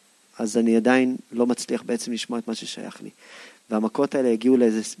 אז אני עדיין לא מצליח בעצם לשמוע את מה ששייך לי. והמכות האלה הגיעו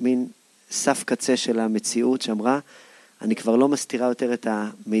לאיזה מין סף קצה של המציאות שאמרה, אני כבר לא מסתירה יותר את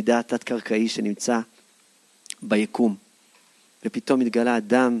המידע התת-קרקעי שנמצא ביקום. ופתאום התגלה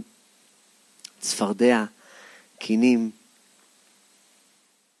אדם, צפרדע, קינים.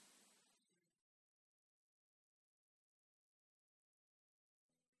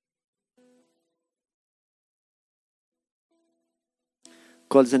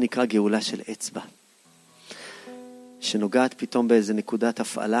 כל זה נקרא גאולה של אצבע. שנוגעת פתאום באיזה נקודת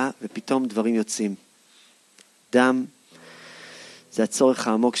הפעלה, ופתאום דברים יוצאים. דם, זה הצורך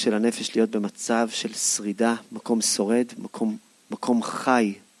העמוק של הנפש להיות במצב של שרידה, מקום שורד, מקום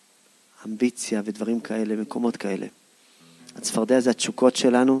חי, אמביציה ודברים כאלה, מקומות כאלה. הצפרדע זה התשוקות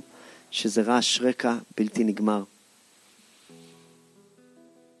שלנו, שזה רעש רקע בלתי נגמר.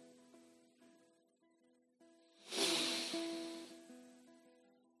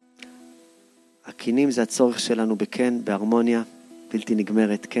 הקינים זה הצורך שלנו בכן, בהרמוניה, בלתי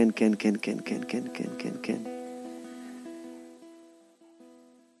נגמרת, כן, כן, כן, כן, כן, כן, כן, כן, כן.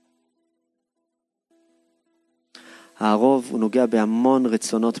 הרוב הוא נוגע בהמון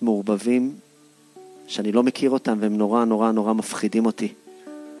רצונות מעורבבים, שאני לא מכיר אותם, והם נורא נורא נורא מפחידים אותי.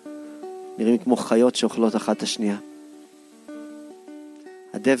 נראים כמו חיות שאוכלות אחת את השנייה.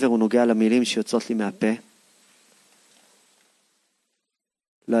 הדבר הוא נוגע למילים שיוצאות לי מהפה.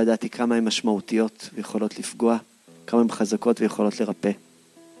 לא ידעתי כמה הן משמעותיות ויכולות לפגוע, כמה הן חזקות ויכולות לרפא.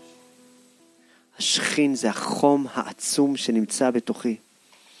 השכין זה החום העצום שנמצא בתוכי,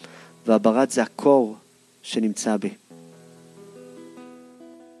 והברד זה הקור שנמצא בי.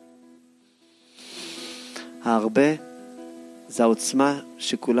 הרבה זה העוצמה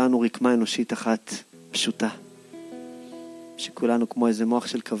שכולנו רקמה אנושית אחת פשוטה. שכולנו כמו איזה מוח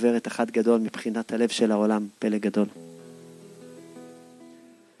של כברת אחת גדול מבחינת הלב של העולם, פלא גדול.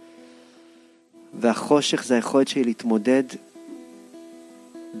 והחושך זה היכולת שלי להתמודד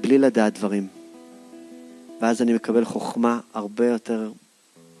בלי לדעת דברים. ואז אני מקבל חוכמה הרבה יותר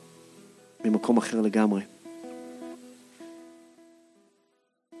ממקום אחר לגמרי.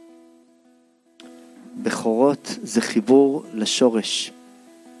 בכורות זה חיבור לשורש.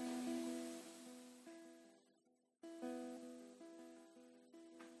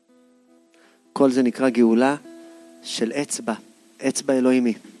 כל זה נקרא גאולה של אצבע, אצבע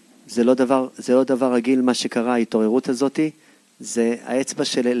אלוהימי. זה לא דבר רגיל מה שקרה, ההתעוררות הזאת, זה האצבע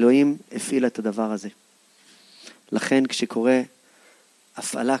של אלוהים הפעילה את הדבר הזה. לכן כשקורה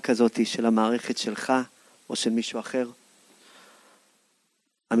הפעלה כזאת של המערכת שלך או של מישהו אחר,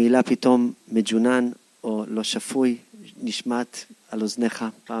 המילה פתאום מג'ונן או לא שפוי נשמעת על אוזניך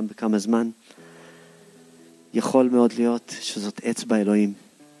פעם בכמה זמן, יכול מאוד להיות שזאת אצבע אלוהים,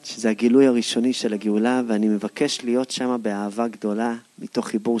 שזה הגילוי הראשוני של הגאולה, ואני מבקש להיות שם באהבה גדולה מתוך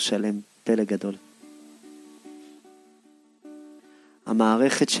חיבור שלם, פלא גדול.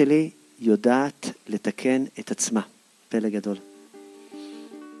 המערכת שלי יודעת לתקן את עצמה, פלא גדול.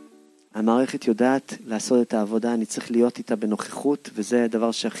 המערכת יודעת לעשות את העבודה, אני צריך להיות איתה בנוכחות, וזה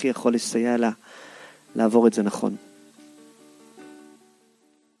הדבר שהכי יכול לסייע לה לעבור את זה נכון.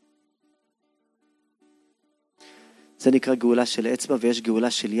 זה נקרא גאולה של אצבע, ויש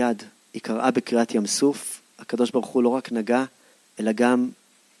גאולה של יד. היא קראה בקריאת ים סוף. הקדוש ברוך הוא לא רק נגע, אלא גם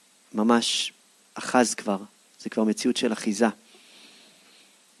ממש אחז כבר. זה כבר מציאות של אחיזה.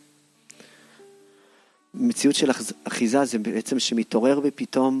 מציאות של אחיזה זה בעצם שמתעורר בי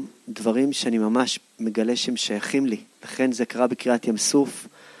פתאום דברים שאני ממש מגלה שהם שייכים לי. לכן זה קרה בקריאת ים סוף.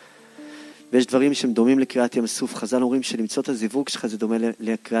 ויש דברים שהם דומים לקריאת ים סוף. חז"ל אומרים שלמצוא את הזיווג שלך זה דומה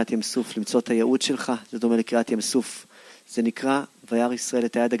לקריאת ים סוף. למצוא את הייעוד שלך זה דומה לקריאת ים סוף. זה נקרא וירא ישראל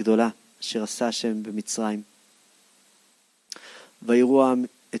את היד הגדולה אשר עשה השם במצרים. ויראו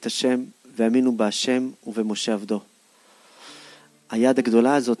את השם והאמינו בהשם ובמשה עבדו. היד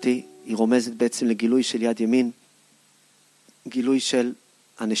הגדולה הזאת היא רומזת בעצם לגילוי של יד ימין. גילוי של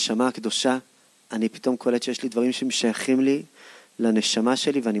הנשמה הקדושה. אני פתאום קולט שיש לי דברים שמשייכים לי לנשמה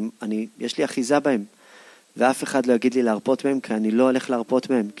שלי, ויש לי אחיזה בהם. ואף אחד לא יגיד לי להרפות מהם, כי אני לא הולך להרפות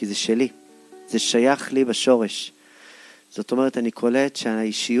מהם, כי זה שלי. זה שייך לי בשורש. זאת אומרת, אני קולט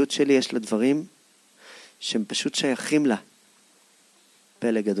שהאישיות שלי יש לה דברים שהם פשוט שייכים לה.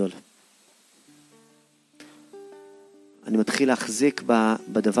 פלא גדול. אני מתחיל להחזיק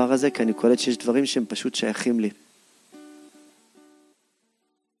בדבר הזה, כי אני קולט שיש דברים שהם פשוט שייכים לי.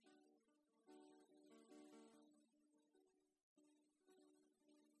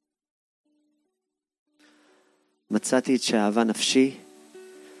 מצאתי את שאהבה נפשי,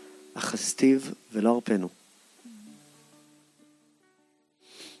 אחזתיו ולא ארפנו.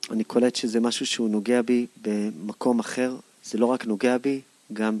 אני קולט שזה משהו שהוא נוגע בי במקום אחר. זה לא רק נוגע בי,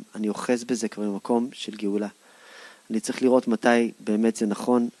 גם אני אוחז בזה כבר במקום של גאולה. אני צריך לראות מתי באמת זה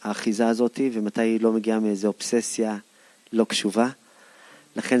נכון, האחיזה הזאת, ומתי היא לא מגיעה מאיזו אובססיה לא קשובה.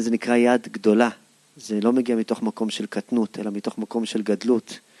 לכן זה נקרא יד גדולה. זה לא מגיע מתוך מקום של קטנות, אלא מתוך מקום של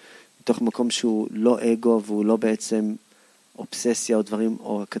גדלות. מתוך מקום שהוא לא אגו, והוא לא בעצם אובססיה או דברים,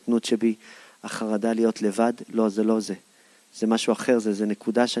 או הקטנות שבי, החרדה להיות לבד. לא, זה לא זה. זה משהו אחר, זה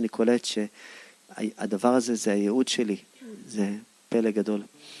נקודה שאני קולט שהדבר הזה זה הייעוד שלי. זה פלא גדול.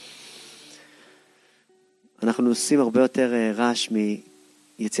 אנחנו עושים הרבה יותר רעש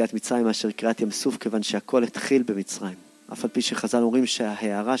מיציאת מצרים מאשר קריאת ים סוף, כיוון שהכל התחיל במצרים. אף על פי שחז"ל אומרים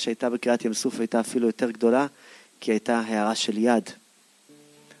שההערה שהייתה בקריאת ים סוף הייתה אפילו יותר גדולה, כי הייתה הערה של יד.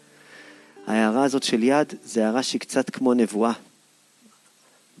 ההערה הזאת של יד זה הערה שהיא קצת כמו נבואה.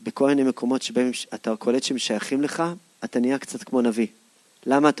 בכל מיני מקומות שבהם אתה קולט שהם שייכים לך, אתה נהיה קצת כמו נביא.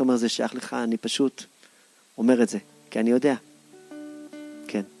 למה אתה אומר זה שייך לך? אני פשוט אומר את זה, כי אני יודע.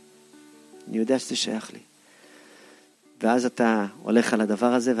 כן, אני יודע שזה שייך לי. ואז אתה הולך על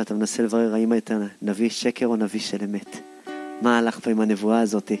הדבר הזה ואתה מנסה לברר האם אתה נביא שקר או נביא של אמת. מה הלך פה עם הנבואה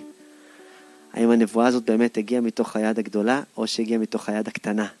הזאת? האם הנבואה הזאת באמת הגיעה מתוך היד הגדולה או שהגיעה מתוך היד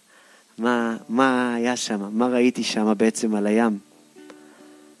הקטנה? מה היה שם? מה ראיתי שם בעצם על הים?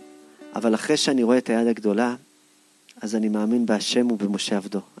 אבל אחרי שאני רואה את היד הגדולה, אז אני מאמין בהשם ובמשה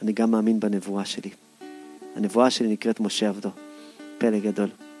עבדו. אני גם מאמין בנבואה שלי. הנבואה שלי נקראת משה עבדו. פלא גדול.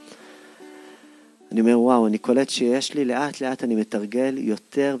 אני אומר, וואו, אני קולט שיש לי לאט לאט אני מתרגל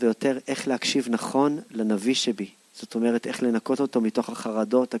יותר ויותר איך להקשיב נכון לנביא שבי. זאת אומרת, איך לנקות אותו מתוך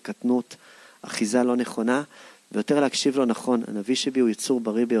החרדות, הקטנות, אחיזה לא נכונה, ויותר להקשיב לו נכון. הנביא שבי הוא יצור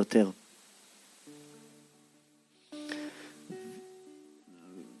בריא ביותר.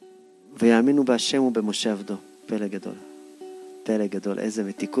 ויאמינו בהשם ובמשה עבדו. פלא גדול. פלא גדול. איזה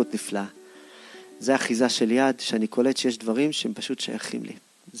מתיקות נפלאה. זה אחיזה של יד, שאני קולט שיש דברים שהם פשוט שייכים לי.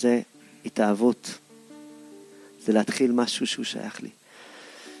 זה התאהבות. זה להתחיל משהו שהוא שייך לי.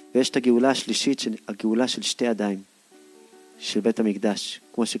 ויש את הגאולה השלישית, הגאולה של שתי ידיים, של בית המקדש.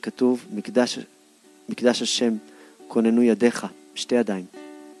 כמו שכתוב, מקדש השם, כוננו ידיך, בשתי ידיים.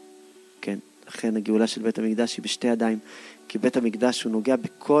 כן, לכן הגאולה של בית המקדש היא בשתי ידיים, כי בית המקדש הוא נוגע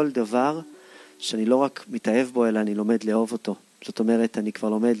בכל דבר שאני לא רק מתאהב בו, אלא אני לומד לאהוב אותו. זאת אומרת, אני כבר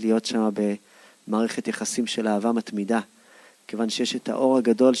לומד להיות שם במערכת יחסים של אהבה מתמידה, כיוון שיש את האור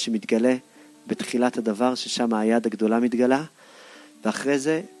הגדול שמתגלה בתחילת הדבר, ששם היד הגדולה מתגלה, ואחרי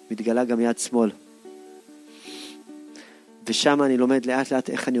זה מתגלה גם יד שמאל. ושם אני לומד לאט לאט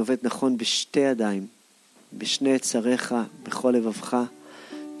איך אני עובד נכון בשתי ידיים, בשני יצריך, בכל לבבך,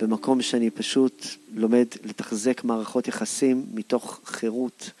 במקום שאני פשוט לומד לתחזק מערכות יחסים מתוך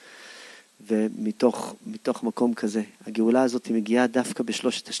חירות ומתוך מקום כזה. הגאולה הזאת היא מגיעה דווקא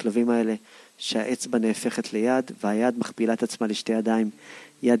בשלושת השלבים האלה, שהאצבע נהפכת ליד והיד מכפילה את עצמה לשתי ידיים,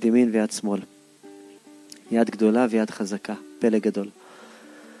 יד ימין ויד שמאל. יד גדולה ויד חזקה, פלא גדול.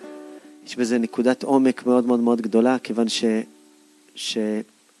 יש בזה נקודת עומק מאוד מאוד מאוד גדולה, כיוון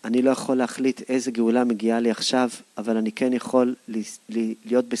שאני לא יכול להחליט איזה גאולה מגיעה לי עכשיו, אבל אני כן יכול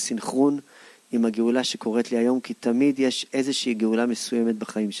להיות בסינכרון עם הגאולה שקורית לי היום, כי תמיד יש איזושהי גאולה מסוימת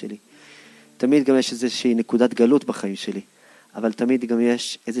בחיים שלי. תמיד גם יש איזושהי נקודת גלות בחיים שלי, אבל תמיד גם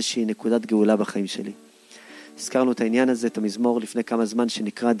יש איזושהי נקודת גאולה בחיים שלי. הזכרנו את העניין הזה, את המזמור לפני כמה זמן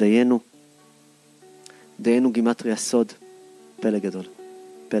שנקרא דיינו. דיינו גימטריה סוד, פלא גדול,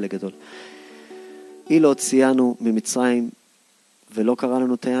 פלא גדול. היא לא הוציאנו ממצרים ולא קרא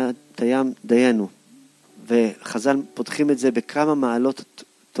לנו את הים, דיינו. וחז"ל פותחים את זה בכמה מעלות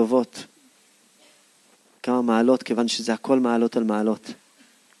טובות. כמה מעלות, כיוון שזה הכל מעלות על מעלות.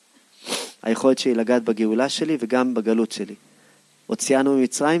 היכולת שלי לגעת בגאולה שלי וגם בגלות שלי. הוציאנו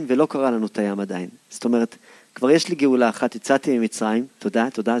ממצרים ולא קרא לנו את הים עדיין. זאת אומרת, כבר יש לי גאולה אחת, יצאתי ממצרים, תודה,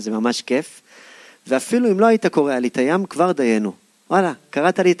 תודה, זה ממש כיף. ואפילו אם לא היית קורא לי את הים, כבר דיינו. וואלה,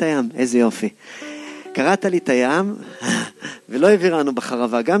 קראת לי את הים, איזה יופי. קראת לי את הים, ולא העבירנו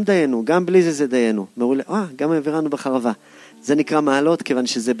בחרבה, גם דיינו, גם בלי זה דיינו. מעולה, גם העבירנו בחרבה. זה נקרא מעלות, כיוון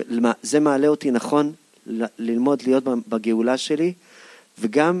שזה מעלה אותי נכון, ללמוד להיות בגאולה שלי,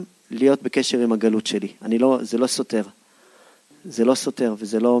 וגם להיות בקשר עם הגלות שלי. זה לא סותר. זה לא סותר,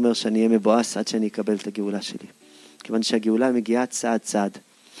 וזה לא אומר שאני אהיה מבואס עד שאני אקבל את הגאולה שלי. כיוון שהגאולה מגיעה צעד צעד.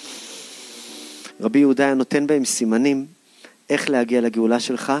 רבי יהודה היה נותן בהם סימנים, איך להגיע לגאולה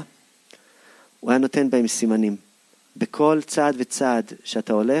שלך. הוא היה נותן בהם סימנים. בכל צעד וצעד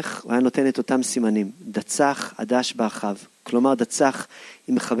שאתה הולך, הוא היה נותן את אותם סימנים. דצח, עדש באחיו. כלומר, דצח,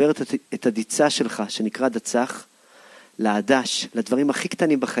 היא מחברת את הדיצה שלך, שנקרא דצח, לעדש, לדברים הכי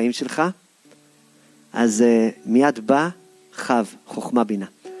קטנים בחיים שלך, אז מיד בא חב, חוכמה בינה.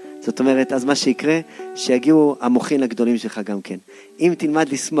 זאת אומרת, אז מה שיקרה, שיגיעו המוחין הגדולים שלך גם כן. אם תלמד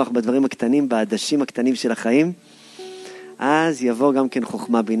לשמוח בדברים הקטנים, בעדשים הקטנים של החיים, אז יבוא גם כן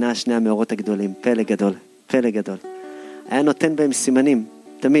חוכמה בינה, שני המאורות הגדולים. פלא גדול, פלא גדול. היה נותן בהם סימנים,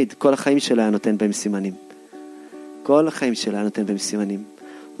 תמיד, כל החיים שלו היה נותן בהם סימנים. כל החיים שלו היה נותן בהם סימנים.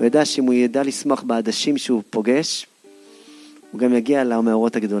 הוא ידע שאם הוא ידע לשמוח בעדשים שהוא פוגש, הוא גם יגיע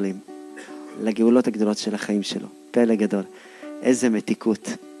למאורות הגדולים, לגאולות הגדולות של החיים שלו. פלא גדול. איזה מתיקות.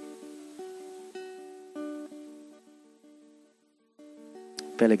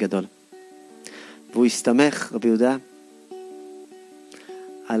 פלא גדול. והוא הסתמך, רבי יהודה,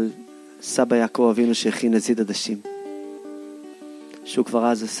 על סבא יעקב אבינו שהכין נזיד עדשים. שהוא כבר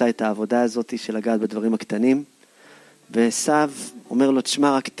אז עשה את העבודה הזאת של לגעת בדברים הקטנים. ועשיו אומר לו,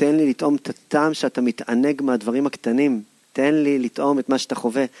 תשמע, רק תן לי לטעום את הטעם שאתה מתענג מהדברים הקטנים. תן לי לטעום את מה שאתה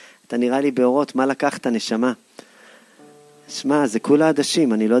חווה. אתה נראה לי באורות, מה לקחת נשמה? שמע, זה כולה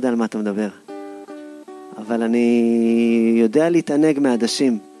עדשים, אני לא יודע על מה אתה מדבר. אבל אני יודע להתענג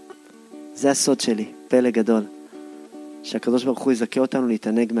מהעדשים. זה הסוד שלי, פלא גדול. שהקדוש ברוך הוא יזכה אותנו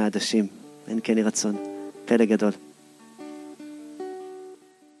להתענג מהעדשים. אין כן יהי רצון. פלא גדול.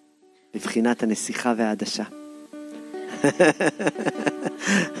 בבחינת הנסיכה והעדשה.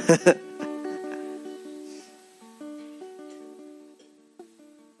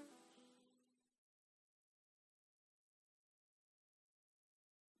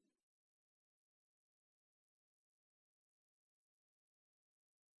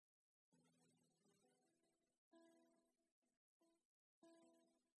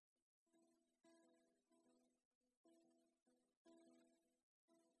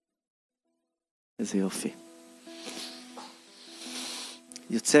 איזה יופי.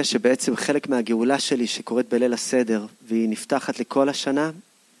 יוצא שבעצם חלק מהגאולה שלי שקורית בליל הסדר, והיא נפתחת לכל השנה,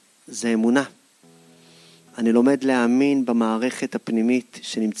 זה אמונה. אני לומד להאמין במערכת הפנימית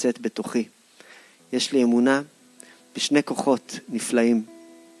שנמצאת בתוכי. יש לי אמונה בשני כוחות נפלאים,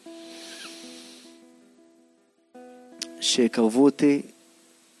 שיקרבו אותי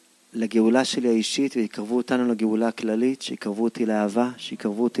לגאולה שלי האישית, ויקרבו אותנו לגאולה הכללית, שיקרבו אותי לאהבה,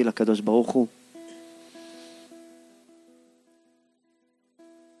 שיקרבו אותי לקדוש ברוך הוא.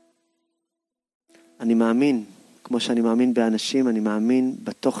 אני מאמין, כמו שאני מאמין באנשים, אני מאמין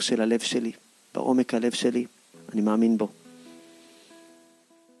בתוך של הלב שלי, בעומק הלב שלי, אני מאמין בו.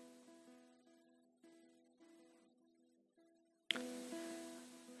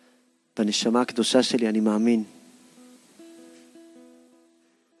 בנשמה הקדושה שלי אני מאמין.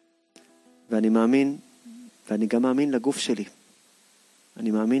 ואני מאמין, ואני גם מאמין לגוף שלי.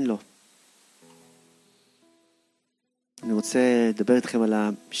 אני מאמין לו. אני רוצה לדבר איתכם על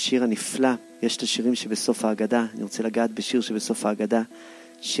השיר הנפלא. יש את השירים שבסוף ההגדה. אני רוצה לגעת בשיר שבסוף ההגדה.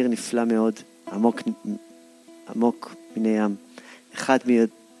 שיר נפלא מאוד, עמוק מן הים. אחד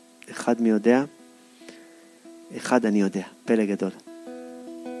מי יודע, אחד אני יודע. פלא גדול.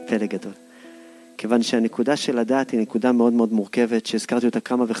 פלא גדול. כיוון שהנקודה של לדעת היא נקודה מאוד מאוד מורכבת, שהזכרתי אותה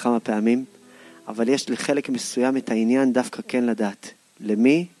כמה וכמה פעמים, אבל יש לחלק מסוים את העניין דווקא כן לדעת.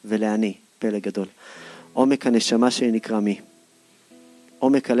 למי ולעני. פלא גדול. עומק הנשמה שלי נקרא מי.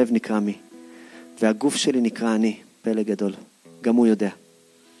 עומק הלב נקרא מי. והגוף שלי נקרא אני. פלא גדול. גם הוא יודע.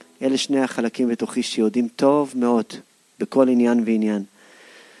 אלה שני החלקים בתוכי שיודעים טוב מאוד בכל עניין ועניין.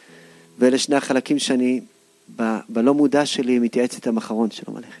 ואלה שני החלקים שאני בלא מודע שלי מתייעץ איתם אחרון.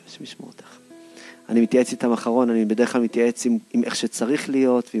 שלום עליכם, שמשמור אותך. אני מתייעץ איתם אחרון, אני בדרך כלל מתייעץ עם איך שצריך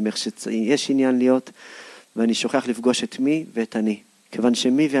להיות, ועם איך שיש עניין להיות, ואני שוכח לפגוש את מי ואת אני. כיוון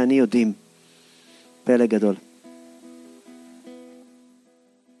שמי ואני יודעים. פלא גדול.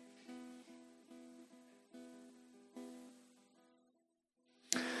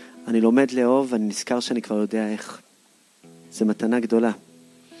 אני לומד לאהוב, ואני נזכר שאני כבר יודע איך. זה מתנה גדולה.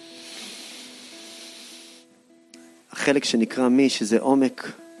 החלק שנקרא מי, שזה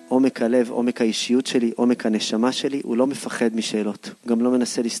עומק הלב, עומק האישיות שלי, עומק הנשמה שלי, הוא לא מפחד משאלות. הוא גם לא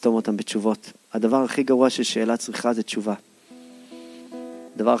מנסה לסתום אותם בתשובות. הדבר הכי גרוע ששאלה צריכה זה תשובה.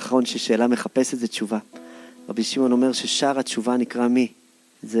 הדבר האחרון ששאלה מחפשת זה תשובה. רבי שמעון אומר ששאר התשובה נקרא מי.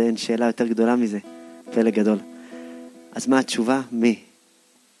 זה אין שאלה יותר גדולה מזה. פלא גדול. אז מה התשובה? מי.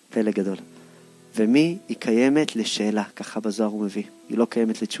 פלא גדול. ומי היא קיימת לשאלה, ככה בזוהר הוא מביא. היא לא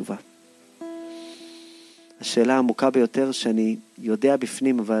קיימת לתשובה. השאלה העמוקה ביותר שאני יודע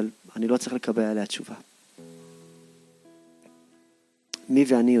בפנים, אבל אני לא צריך לקבל עליה תשובה. מי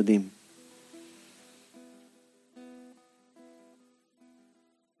ואני יודעים.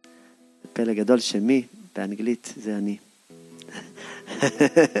 פלא גדול שמי באנגלית זה אני.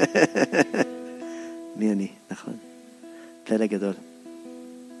 מי אני, נכון. פלא גדול.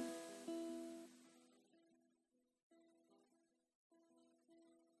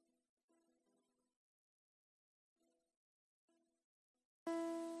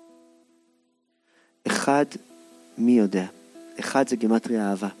 אחד, מי יודע? אחד זה גימטריה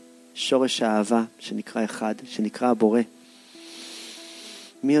אהבה. שורש האהבה שנקרא אחד, שנקרא הבורא.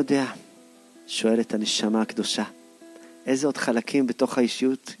 מי יודע? שואלת הנשמה הקדושה. איזה עוד חלקים בתוך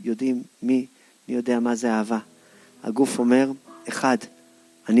האישיות יודעים מי יודע מה זה אהבה? הגוף אומר, אחד,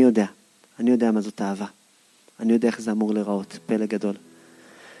 אני יודע. אני יודע מה זאת אהבה. אני יודע איך זה אמור לראות. פלא גדול.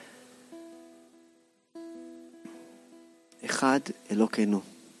 אחד, אלוקינו.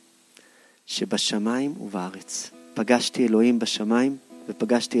 שבשמיים ובארץ. פגשתי אלוהים בשמיים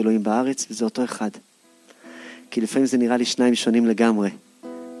ופגשתי אלוהים בארץ, וזה אותו אחד. כי לפעמים זה נראה לי שניים שונים לגמרי.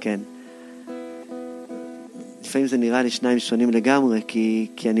 כן. לפעמים זה נראה לי שניים שונים לגמרי,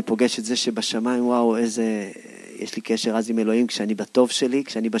 כי אני פוגש את זה שבשמיים, וואו, איזה, יש לי קשר אז עם אלוהים כשאני בטוב שלי,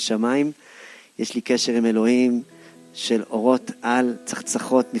 כשאני בשמיים, יש לי קשר עם אלוהים של אורות על,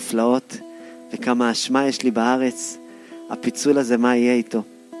 צחצחות נפלאות, וכמה אשמה יש לי בארץ. הפיצול הזה, מה יהיה איתו?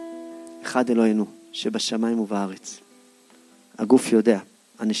 אחד אלוהינו, שבשמיים ובארץ. הגוף יודע,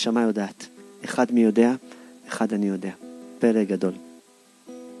 הנשמה יודעת. אחד מי יודע, אחד אני יודע. פלא גדול.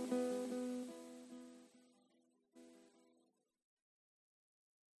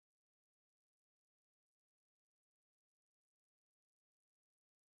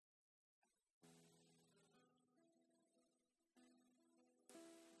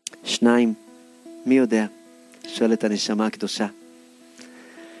 2, מי יודע? שואלת הנשמה הקדושה.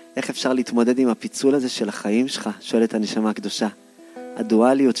 איך אפשר להתמודד עם הפיצול הזה של החיים שלך? שואלת הנשמה הקדושה.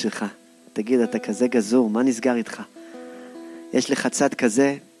 הדואליות שלך. תגיד, אתה כזה גזור, מה נסגר איתך? יש לך צד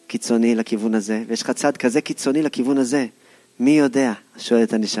כזה קיצוני לכיוון הזה, ויש לך צד כזה קיצוני לכיוון הזה. מי יודע?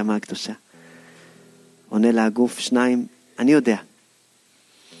 שואלת הנשמה הקדושה. עונה לה הגוף. 2, אני יודע.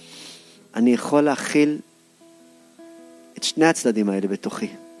 אני יכול להכיל את שני הצדדים האלה בתוכי,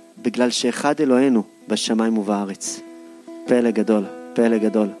 בגלל שאחד אלוהינו בשמיים ובארץ. פלא גדול, פלא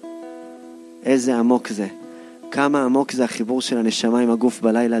גדול. איזה עמוק זה. כמה עמוק זה החיבור של הנשמה עם הגוף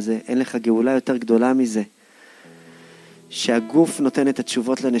בלילה הזה. אין לך גאולה יותר גדולה מזה. שהגוף נותן את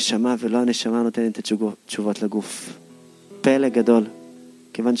התשובות לנשמה, ולא הנשמה נותנת את התשובות לגוף. פלא גדול.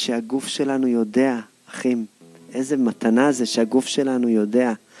 כיוון שהגוף שלנו יודע, אחים, איזה מתנה זה שהגוף שלנו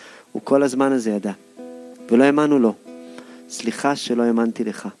יודע. הוא כל הזמן הזה ידע. ולא האמנו לו. סליחה שלא האמנתי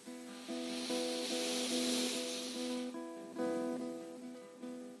לך.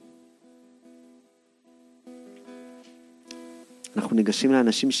 אנחנו ניגשים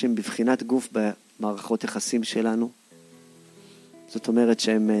לאנשים שהם בבחינת גוף במערכות יחסים שלנו. זאת אומרת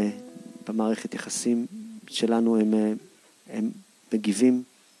שהם במערכת יחסים שלנו הם מגיבים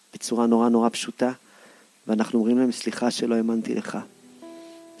בצורה נורא נורא פשוטה, ואנחנו אומרים להם סליחה שלא האמנתי לך.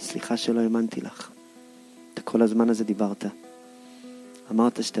 סליחה שלא האמנתי לך. אתה כל הזמן הזה דיברת.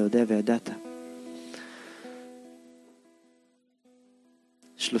 אמרת שאתה יודע וידעת.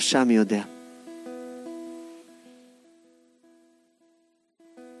 3, מי יודע?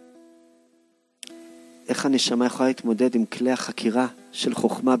 איך הנשמה יכולה להתמודד עם כלי החקירה של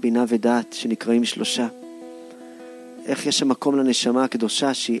חוכמה, בינה ודעת שנקראים 3? איך יש המקום לנשמה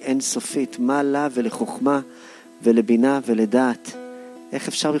הקדושה שהיא אינסופית? מה לה ולחוכמה ולבינה ולדעת? איך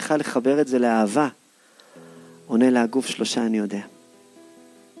אפשר בכלל לחבר את זה לאהבה? עונה לה הגוף. 3, אני יודע.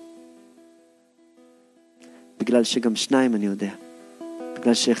 בגלל שגם 2 אני יודע.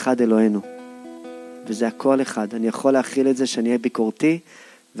 בגלל שאחד אלוהינו. וזה הכל אחד. אני יכול להכיל את זה שאני אהיה ביקורתי,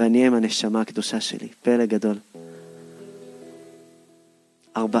 ואני אהיה עם הנשמה הקדושה שלי. פלא גדול.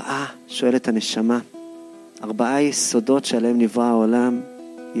 4, שואלת הנשמה. 4 יסודות שעליהם נברא העולם.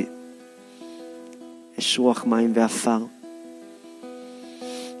 יש רוח, מים ואפר.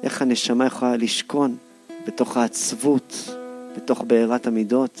 איך הנשמה יכולה לשכון בתוך העצבות, בתוך בעירת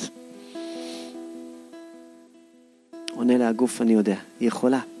המידות? עונה לה הגוף, אני יודע. היא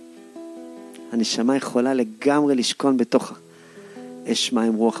יכולה. הנשמה יכולה לגמרי לשכון בתוך אש,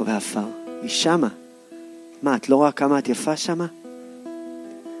 מים, רוח ואפר. היא שמה. מה, את לא רואה כמה את יפה שמה?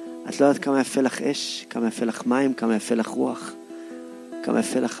 את לא יודעת כמה יפה לך אש, כמה יפה לך מים, כמה יפה לך רוח, כמה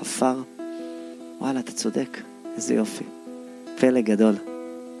יפה לך אפר? וואלה, אתה צודק. איזה יופי. פלא גדול.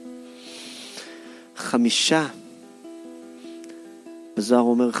 5, בזוהר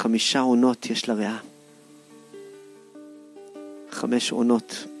אומר 5 עונות יש לריאה. 5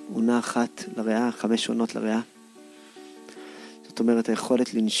 עונות. עונה אחת לריאה, 5 עונות לריאה. זאת אומרת,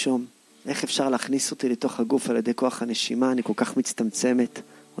 היכולת לנשום. איך אפשר להכניס אותי לתוך הגוף על ידי כוח הנשימה? אני כל כך מצטמצמת.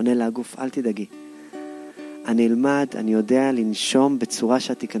 עונה לה הגוף, אל תדאגי. אני אלמד, אני יודע לנשום בצורה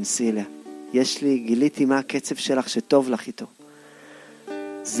שאת תיכנסי אליה. גיליתי מה הקצב שלך שטוב לך איתו.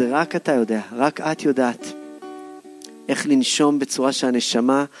 זה רק אתה יודע, רק את יודעת איך לנשום בצורה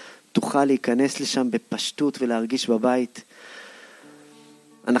שהנשמה תוכל להיכנס לשם בפשטות ולהרגיש בבית.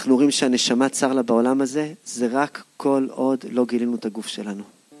 אנחנו רואים שהנשמה צר לה בעולם הזה, זה רק כל עוד לא גילינו את הגוף שלנו.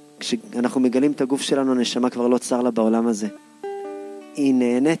 כשאנחנו מגלים את הגוף שלנו, הנשמה כבר לא צר לה בעולם הזה. היא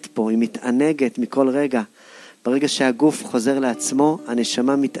נהנית פה, היא מתענגת מכל רגע. ברגע שהגוף חוזר לעצמו,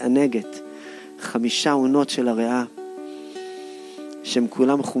 הנשמה מתענגת. 5 עונות של הריאה, שהם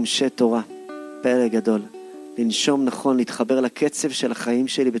כולם חומשי תורה. פלא גדול. לנשום נכון, להתחבר לקצב של החיים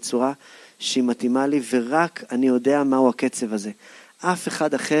שלי בצורה שהיא מתאימה לי, ורק אני יודע מהו הקצב הזה. אף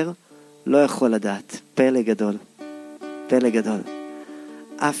אחד אחר לא יכול לדעת. פלא גדול. פלא גדול.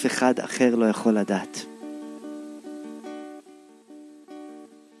 אף אחד אחר לא יכול לדעת.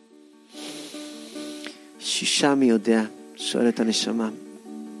 6, מי יודע? שואלת הנשמה.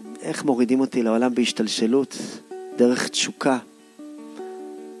 איך מורידים אותי לעולם בהשתלשלות? דרך תשוקה.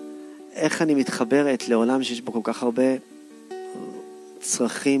 איך אני מתחברת לעולם שיש בו כל כך הרבה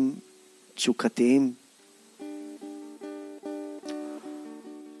צרכים תשוקתיים?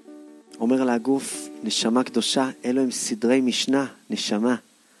 אומר לה הגוף, נשמה קדושה, אלו הם סדרי משנה, נשמה.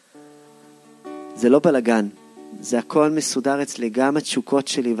 זה לא בלגן, זה הכל מסודר אצלי, גם התשוקות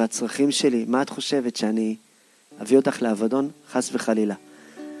שלי והצרכים שלי. מה את חושבת, שאני אביא אותך לעבדון? חס וחלילה.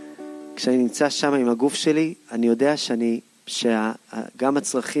 כשאני נמצא שם עם הגוף שלי, אני יודע שגם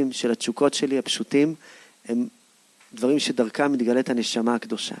הצרכים של התשוקות שלי הפשוטים, הם דברים שדרכם מתגלית הנשמה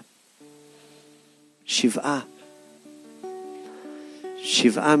הקדושה. 7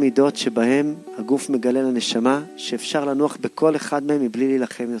 מידות שבהם הגוף מגלה לנשמה שאפשר לנוח בכל אחד מהם מבלי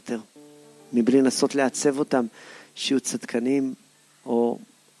להילחם יותר. מבלי לנסות לעצב אותם שיהיו צדקנים או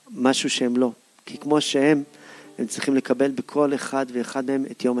משהו שהם לא. כי כמו שהם, הם צריכים לקבל בכל אחד ואחד מהם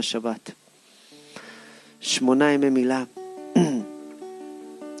את יום השבת. 8 ימי מילה.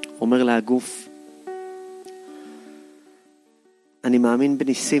 אומר לה הגוף, אני מאמין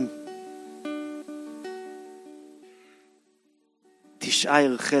בניסים. 9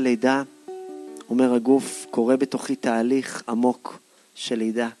 ערכי לידה, אומר הגוף, קורה בתוכי תהליך עמוק של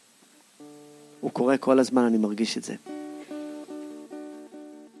לידה. הוא קורה כל הזמן, אני מרגיש את זה.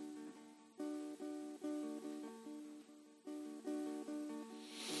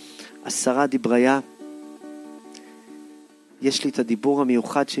 10 דבריה, יש לי את הדיבור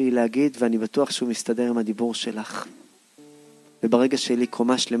המיוחד שלי להגיד, ואני בטוח שהוא מסתדר עם הדיבור שלך. וברגע שלי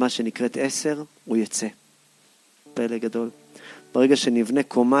קומה שלמה שנקראת 10, הוא יצא. פלא גדול. ברגע שנבנה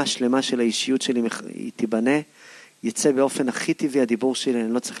קומה שלמה של האישיות שלי, היא תיבנה, יצא באופן הכי טבעי הדיבור שלי,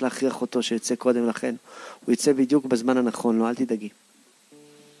 אני לא צריך להכריח אותו שיצא קודם לכן. הוא יצא בדיוק בזמן הנכון, לא, אל תדאגי.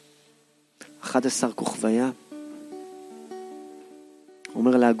 11 כוכביה.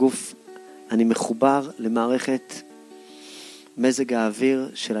 אומר לה הגוף, אני מחובר למערכת מזג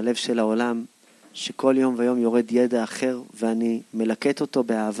האוויר של הלב של העולם, שכל יום ויום יורד ידע אחר, ואני מלקט אותו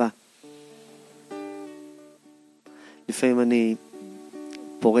באהבה. לפעמים אני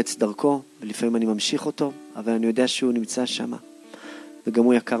פורץ דרכו, ולפעמים אני ממשיך אותו, אבל אני יודע שהוא נמצא שם, וגם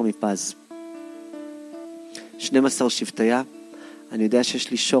הוא יקר מפז. 12 שבטיה, אני יודע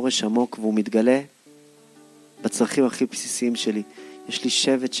שיש לי שורש עמוק, והוא מתגלה בצרכים הכי בסיסיים שלי. יש לי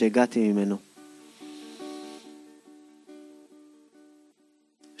שבט שהגעתי ממנו.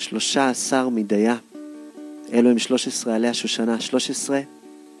 13 מדיה, אלו הם 13 עלי השושנה. 13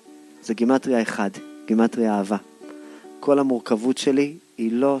 זה גימטריה 1, גימטריה אהבה. כל המורכבות שלי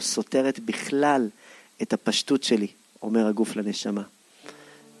היא לא סותרת בכלל את הפשטות שלי, אומר הגוף לנשמה.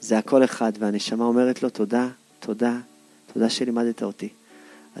 זה הכל אחד, והנשמה אומרת לו תודה, תודה, תודה שלימדת אותי.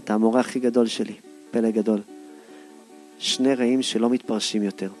 אתה המורה הכי גדול שלי, פלא גדול. 2 רעים שלא מתפרשים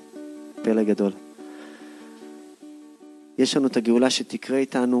יותר, פלא גדול. יש לנו את הגאולה שתקרה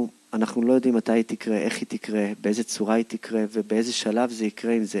איתנו, אנחנו לא יודעים מתי היא תקרה, איך היא תקרה, באיזה צורה היא תקרה, ובאיזה שלב זה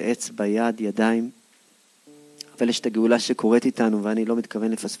יקרה, אם זה אצבע, יד, ידיים. אבל יש את הגאולה שקורית איתנו, ואני לא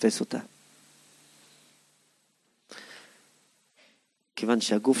מתכוון לפספס אותה. כיוון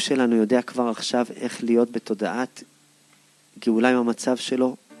שהגוף שלנו יודע כבר עכשיו איך להיות בתודעת גאולה עם המצב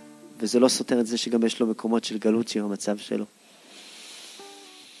שלו, וזה לא סותר את זה שגם יש לו מקומות של גלות עם המצב שלו.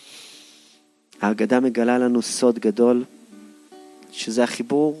 ההגדה מגלה לנו סוד גדול, שזה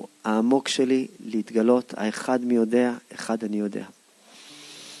החיבור העמוק שלי להתגלות, האחד מי יודע, אחד אני יודע.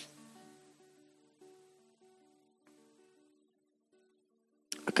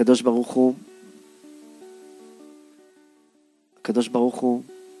 הקדוש ברוך הוא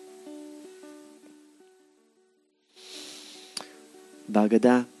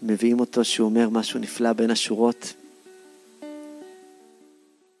בהגדה מביאים אותו שהוא אומר משהו נפלא בין השורות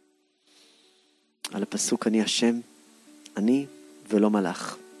על הפסוק אני השם, אני ולא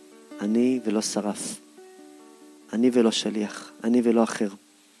מלאך, אני ולא שרף, אני ולא שליח, אני ולא אחר,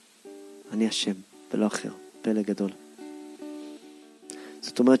 אני השם ולא אחר. פלא גדול.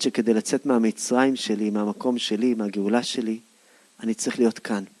 זאת אומרת שכדי לצאת מהמצרים שלי, מהמקום שלי, מהגאולה שלי, אני צריך להיות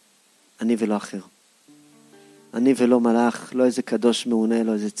כאן, אני ולא אחר. אני ולא מלאך, לא איזה קדוש מעונה,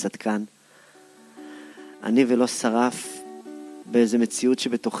 לא איזה צדקן. אני ולא שרף באיזה מציאות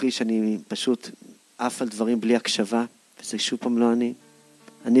שבתוכי שאני פשוט עף על דברים בלי הקשבה, וזה שוב פעם לא אני.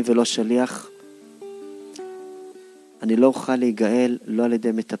 אני ולא שליח. אני לא אוכל להיגאל לא על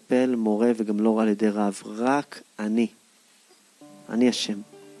ידי מטפל, מורה וגם לא על ידי רב. רק אני. אני השם.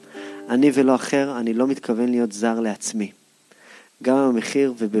 אני ולא אחר, אני לא מתכוון להיות זר לעצמי. גם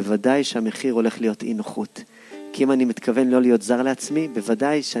המחיר, ובוודאי שהמחיר הולך להיות אי נוחות. כי אם אני מתכוון לא להיות זר לעצמי,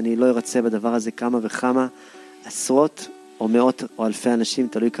 בוודאי שאני לא ארצה בדבר הזה כמה וכמה עשרות או מאות או אלפי אנשים,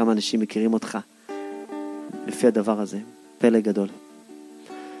 תלוי כמה אנשים מכירים אותך. לפי הדבר הזה, פלא גדול.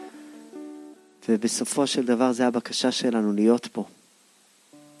 ובסופו של דבר זה הבקשה שלנו להיות פה.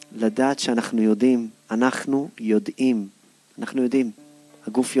 לדעת שאנחנו יודעים, אנחנו יודעים,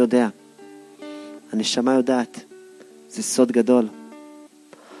 הגוף יודע, הנשמה יודעת. זה סוד גדול.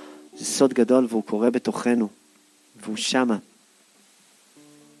 זה סוד גדול והוא קורה בתוכנו. והוא שמה.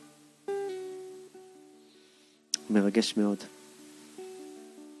 מרגש מאוד.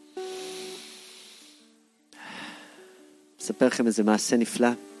 אספר לכם איזה מעשה נפלא,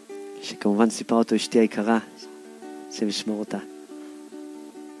 שכמובן סיפרה אותו אשתי היקרה, שמשמור אותה.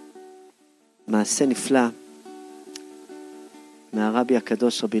 מעשה נפלא מהרבי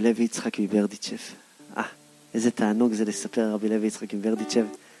הקדוש רבי לוי יצחק מברדיצ'ב. איזה תענוג זה לספר רבי לוי יצחק מברדיצ'ב,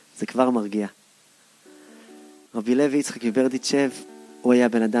 זה כבר מרגיע. רבי לוי יצחק מברדיצ'ב, הוא היה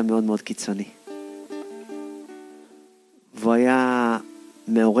בן אדם מאוד מאוד קיצוני. והוא היה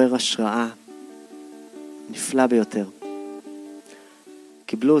מעורר השראה, נפלא ביותר.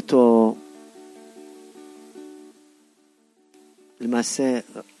 קיבלו אותו, למעשה,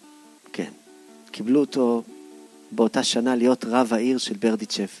 כן, קיבלו אותו באותה שנה להיות רב העיר של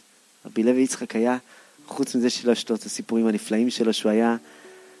ברדיצ'ב. רבי לוי יצחק היה, חוץ מזה שלא יש לו את הסיפורים הנפלאים שלו, שהוא היה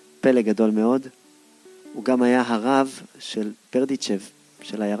פלא גדול מאוד, הוא גם היה הרב של ברדיצ'ב,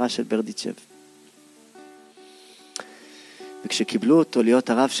 של העיירה של ברדיצ'ב. וכשקיבלו אותו להיות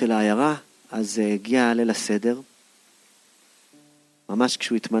הרב של העיירה, אז הגיע ליל הסדר, ממש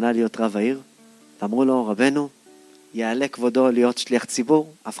כשהוא התמנה להיות רב העיר, אמרו לו, רבנו, יעלה כבודו להיות שליח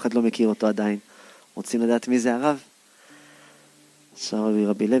ציבור, אף אחד לא מכיר אותו עדיין. רוצים לדעת מי זה הרב? עכשיו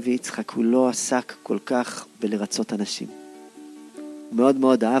רבי לוי יצחק הוא לא עסק כל כך בלרצות אנשים. הוא מאוד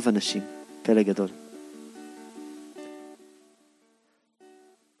מאוד אהב אנשים, פלא גדול.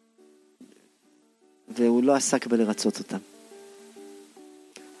 והוא לא עסק בלרצות אותם.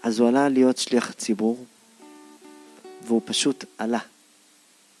 אז הוא עלה להיות שליח ציבור, והוא פשוט עלה.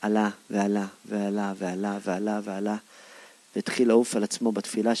 עלה ועלה ועלה ועלה ועלה ועלה, והתחיל לעוף על עצמו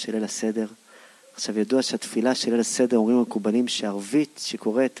בתפילה של ליל הסדר. עכשיו ידוע שהתפילה של ליל הסדר, אומרים המקובלים שערבית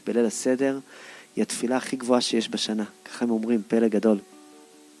שקורית בליל הסדר, היא התפילה הכי גבוהה שיש בשנה. ככה הם אומרים, פלא גדול.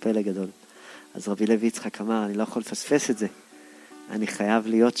 פלא גדול. אז רבי לוי יצחק אמר, אני לא יכול לפספס את זה. אני חייב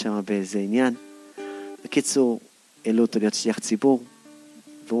להיות שם באיזה עניין. בקיצור, העלו אותו להיות שליח ציבור,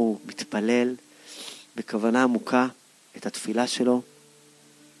 והוא מתפלל בכוונה עמוקה את התפילה שלו,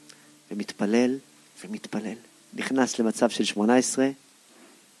 ומתפלל ומתפלל. נכנס למצב של 18,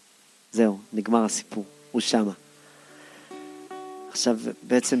 זהו, נגמר הסיפור, הוא שמה. עכשיו,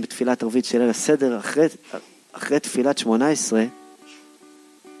 בעצם בתפילת ערבית של ליל הסדר, אחרי תפילת 18,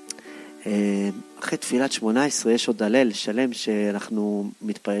 יש עוד הלל שלם שאנחנו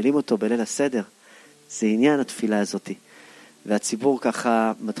מתפללים אותו בליל הסדר. זה עניין התפילה הזאת. והציבור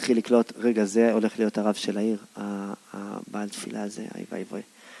ככה מתחיל לקלוט, רגע, זה הולך להיות הרב של העיר, הבעל תפילה הזה, איי,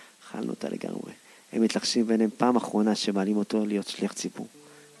 אכלנו אותה לגמרי. הם מתלחשים ביניהם פעם אחרונה שמעלים אותו להיות שליח ציבור.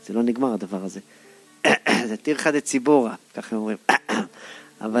 זה לא נגמר הדבר הזה. זה תירחא דציבורא, ככה הם אומרים.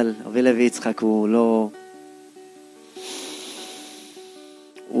 אבל רבי לוי יצחק הוא לא...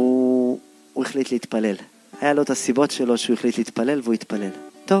 הוא החליט להתפלל. היה לו את הסיבות שלו שהוא החליט להתפלל והוא התפלל.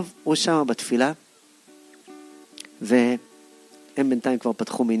 טוב, הוא שם בתפילה, והם בינתיים כבר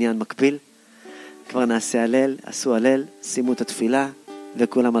פתחו מעניין מקביל, כבר נעשה הלל, עשו הלל, שימו את התפילה,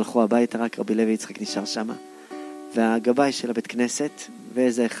 וכולם הלכו הביתה, רק רבי לוי יצחק נשאר שם. והגבאי של הבית כנסת,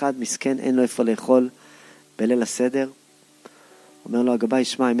 ואיזה אחד מסכן, אין לו איפה לאכול בליל הסדר. אומר לו הגבאי,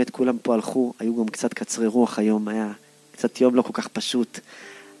 שמע, האמת כולם פה הלכו, היו גם קצת קצרי רוח היום, היה קצת יום לא כל כך פשוט.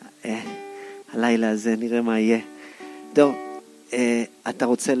 הלילה הזה, נראה מה יהיה. טוב, אתה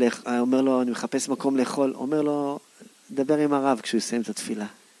רוצה אומר לו, אני מחפש מקום לאכול. אומר לו, דבר עם הרב כשהוא יסיים את התפילה.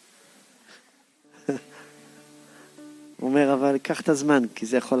 הוא אומר, אבל קח את הזמן, כי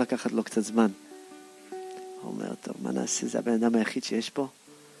זה יכול לקחת לו קצת זמן. הוא אומר, טוב, מה נעשה? זה הבן אדם היחיד שיש פה?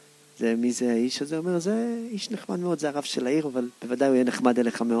 מי זה האיש הזה? הוא אומר, זה איש נחמד מאוד, זה הרב של העיר, אבל בוודאי הוא יהיה נחמד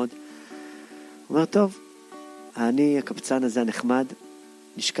אליך מאוד. הוא אומר, טוב, אני, הקבצן הזה הנחמד,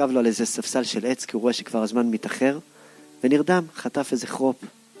 נשכב לו על איזה ספסל של עץ, כי הוא רואה שכבר הזמן מתאחר, ונרדם, חטף איזה חרופ.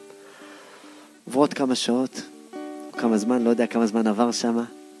 עוברות כמה שעות, או כמה זמן, לא יודע כמה זמן עבר שם,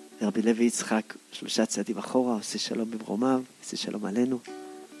 ורבי לוי יצחק 3 צעדים אחורה, עושה שלום במרומיו, עושה שלום עלינו,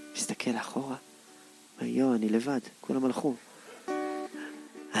 מסתכל אחורה, אומר, יו, אני לבד, כולם הלכו.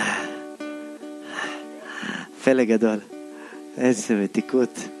 פלא גדול, איזה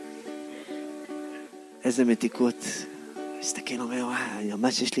מתיקות, איזה מתיקות. מסתכל, אומר,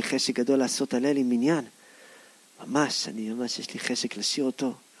 ממש יש לי חשק גדול לעשות הלל עם מניין. ממש יש לי חשק לשיר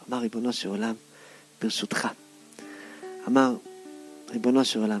אותו. אמר, ריבונו של עולם, ברשותך. אמר, ריבונו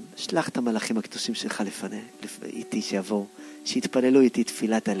של עולם, שלח את המלאכים הקדושים שלך איתי שיבואו, שיתפללו איתי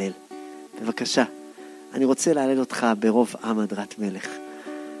תפילת הלל. בבקשה, אני רוצה להלל אותך ברוב עם הדרת מלך.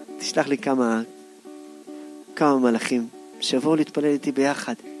 תשלח לי כמה מלאכים שיבואו להתפלל איתי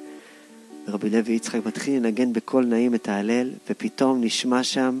ביחד. ורבי לוי יצחק מתחיל לנגן בקול נעים את ההלל, ופתאום נשמע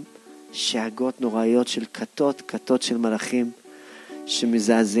שם שאגות נוראיות של כתות של מלאכים,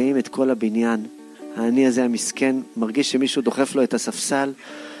 שמזעזעים את כל הבניין. העני הזה המסכן מרגיש שמישהו דוחף לו את הספסל,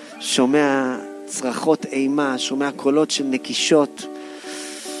 שומע צרחות אימה, שומע קולות של נקישות,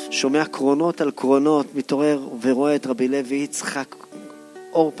 שומע קרונות על קרונות, מתעורר ורואה את רבי לוי יצחק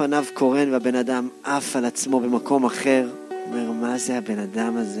אור פניו קורן והבן אדם עף על עצמו במקום אחר. אומר, מה זה הבן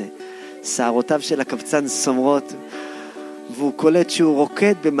אדם הזה? שערותיו של הקבצן סומרות, והוא קולט שהוא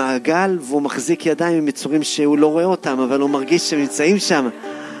רוקד במעגל, והוא מחזיק ידיים עם יצורים שהוא לא רואה אותם, אבל הוא מרגיש שהם נמצאים שם.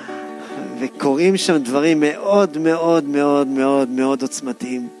 וקוראים שם דברים מאוד מאוד מאוד מאוד מאוד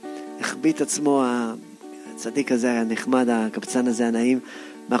עוצמתיים. החביא עצמו, הצדיק הזה היה נחמד, הקבצן הזה הנעים,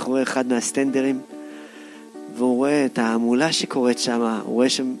 מאחורי אחד מהסטנדרים, והוא רואה את העמולה שקורית שם, הוא רואה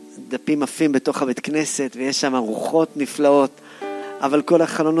שם דפים עפים בתוך הבית כנסת, ויש שם רוחות נפלאות, אבל כל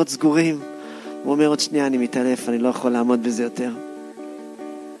החלונות סגורים. הוא אומר, עוד שנייה אני מתעלף, אני לא יכול לעמוד בזה יותר.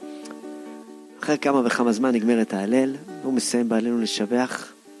 אחרי כמה וכמה זמן נגמר את ההלל, והוא מסיים בעלינו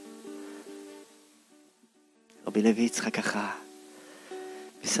לשבח. רבי לוי יצחק ככה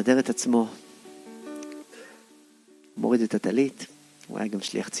מסדר את עצמו, מוריד את הטלית, הוא היה גם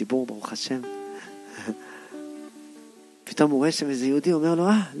שליח ציבור, ברוך השם. פתאום הוא רואה שם איזה יהודי, אומר לו,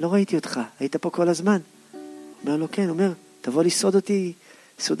 לא ראיתי אותך, היית פה כל הזמן. אומר לו, כן, אומר, תבוא לסעוד אותי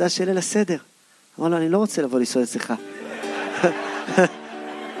סעודה של ליל הסדר. אמר לו, אני לא רוצה לבוא לסעוד אצלך.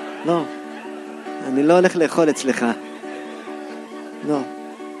 לא, אני לא הולך לאכול אצלך. לא,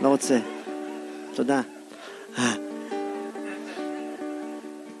 לא רוצה. תודה.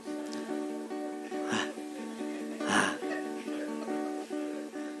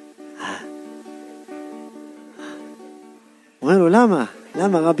 אומר לו, למה?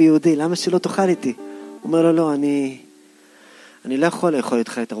 למה רבי יהודי? למה שלא תאכל איתי? אומר לו, לא, אני לא יכול לאכול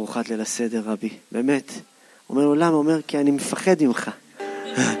איתך את ארוחת ליל הסדר, רבי. באמת. אומר לו, למה? אומר, כי אני מפחד ממך.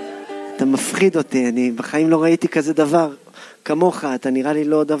 אתה מפחיד אותי, אני בחיים לא ראיתי כזה דבר כמוך, אתה נראה לי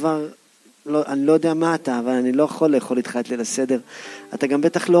לא דבר, אני לא יודע מה אתה, אבל אני לא יכול לאכול איתך את ליל הסדר. אתה גם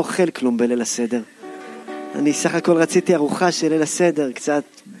בטח לא אוכל כלום בליל הסדר. אני סך הכל רציתי ארוחה של ליל הסדר, קצת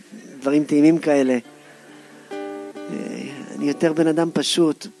דברים טעימים כאלה. אני יותר בן אדם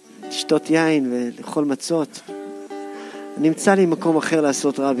פשוט, לשתות יין ולאכול מצות. אני אמצא לי מקום אחר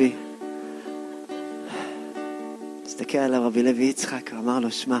לעשות, רבי. הסתכל עליו רבי לוי יצחק, אמר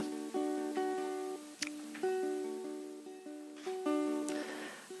לו, שמע,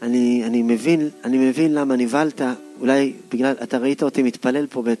 אני מבין למה נבלת, אולי בגלל, אתה ראית אותי מתפלל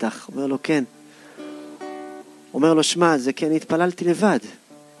פה בטח. אומר לו, כן. אומר לו, שמע, זה כן, התפללתי לבד.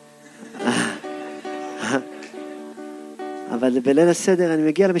 אבל בליל הסדר אני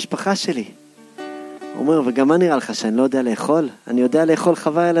מגיע למשפחה שלי. הוא אומר, וגם מה נראה לך שאני לא יודע לאכול? אני יודע לאכול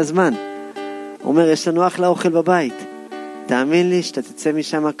חבל על הזמן. הוא אומר, יש לנו אחלה אוכל בבית. תאמין לי שאתה תצא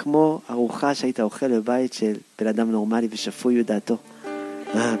משם כמו ארוחה שהיית אוכל בבית של בן אדם נורמלי ושפוי יודעתו.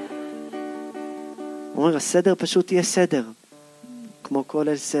 הוא אומר, הסדר פשוט יהיה סדר. כמו כל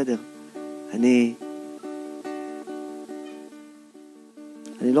ליל סדר. אני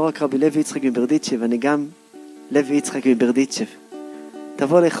לא רק רבי לוי יצחק מברדיצ'ב, אני גם לוי יצחק מברדיצ'ב.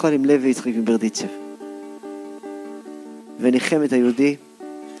 תבוא לאכול עם לוי יצחק מברדיצ'ב. וניחם את היהודי,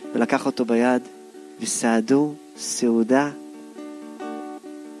 ולקח אותו ביד, וסעדו סעודה,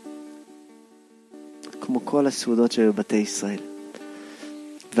 כמו כל הסעודות שהיו בבתי ישראל.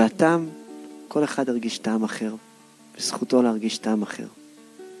 והטעם, כל אחד הרגיש טעם אחר, וזכותו להרגיש טעם אחר.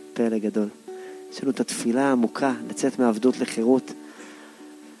 פלא גדול. יש לנו את התפילה העמוקה, לצאת מעבדות לחירות,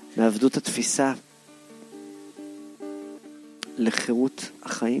 מעבדות התפיסה, לחירות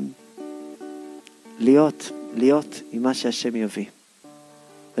החיים. להיות עם מה שהשם יביא.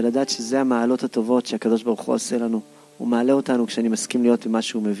 ולדעת שזה המעלות הטובות שהקדוש ברוך הוא עושה לנו. הוא מעלה אותנו כשאני מסכים להיות במה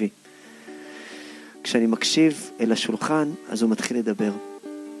שהוא מביא. כשאני מקשיב אל השולחן, אז הוא מתחיל לדבר.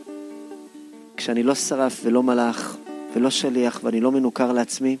 כשאני לא שרף ולא מלאך ולא שליח ואני לא מנוכר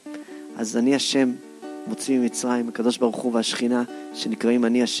לעצמי, אז אני השם מוציא ממצרים, הקדוש ברוך הוא והשכינה שנקראים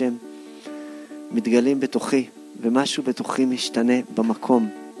אני השם, מתגלים בתוכי, ומשהו בתוכי משתנה במקום,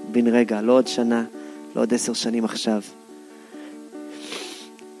 בן רגע, לא עוד שנה, לא עוד 10 שנים עכשיו.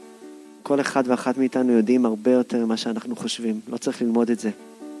 כל אחד ואחת מאיתנו יודעים הרבה יותר ממה שאנחנו חושבים. לא צריך ללמוד את זה.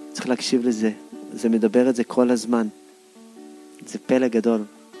 צריך להקשיב לזה. זה מדבר את זה כל הזמן. זה פלא גדול.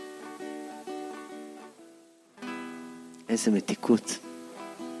 איזה מתיקות.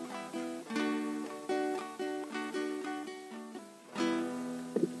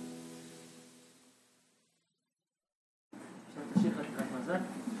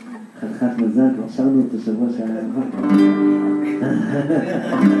 חתיכת מזל, השארנו אותו שבוע שעבר.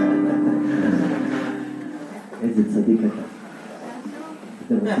 איזה צדיק אתה.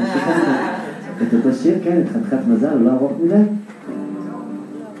 אתם רוצים שכאן את אותו שיר, כן, את חתיכת מזל, הוא לא ארוך מדי?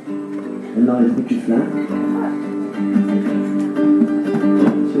 אין לו אריכות נפלאה?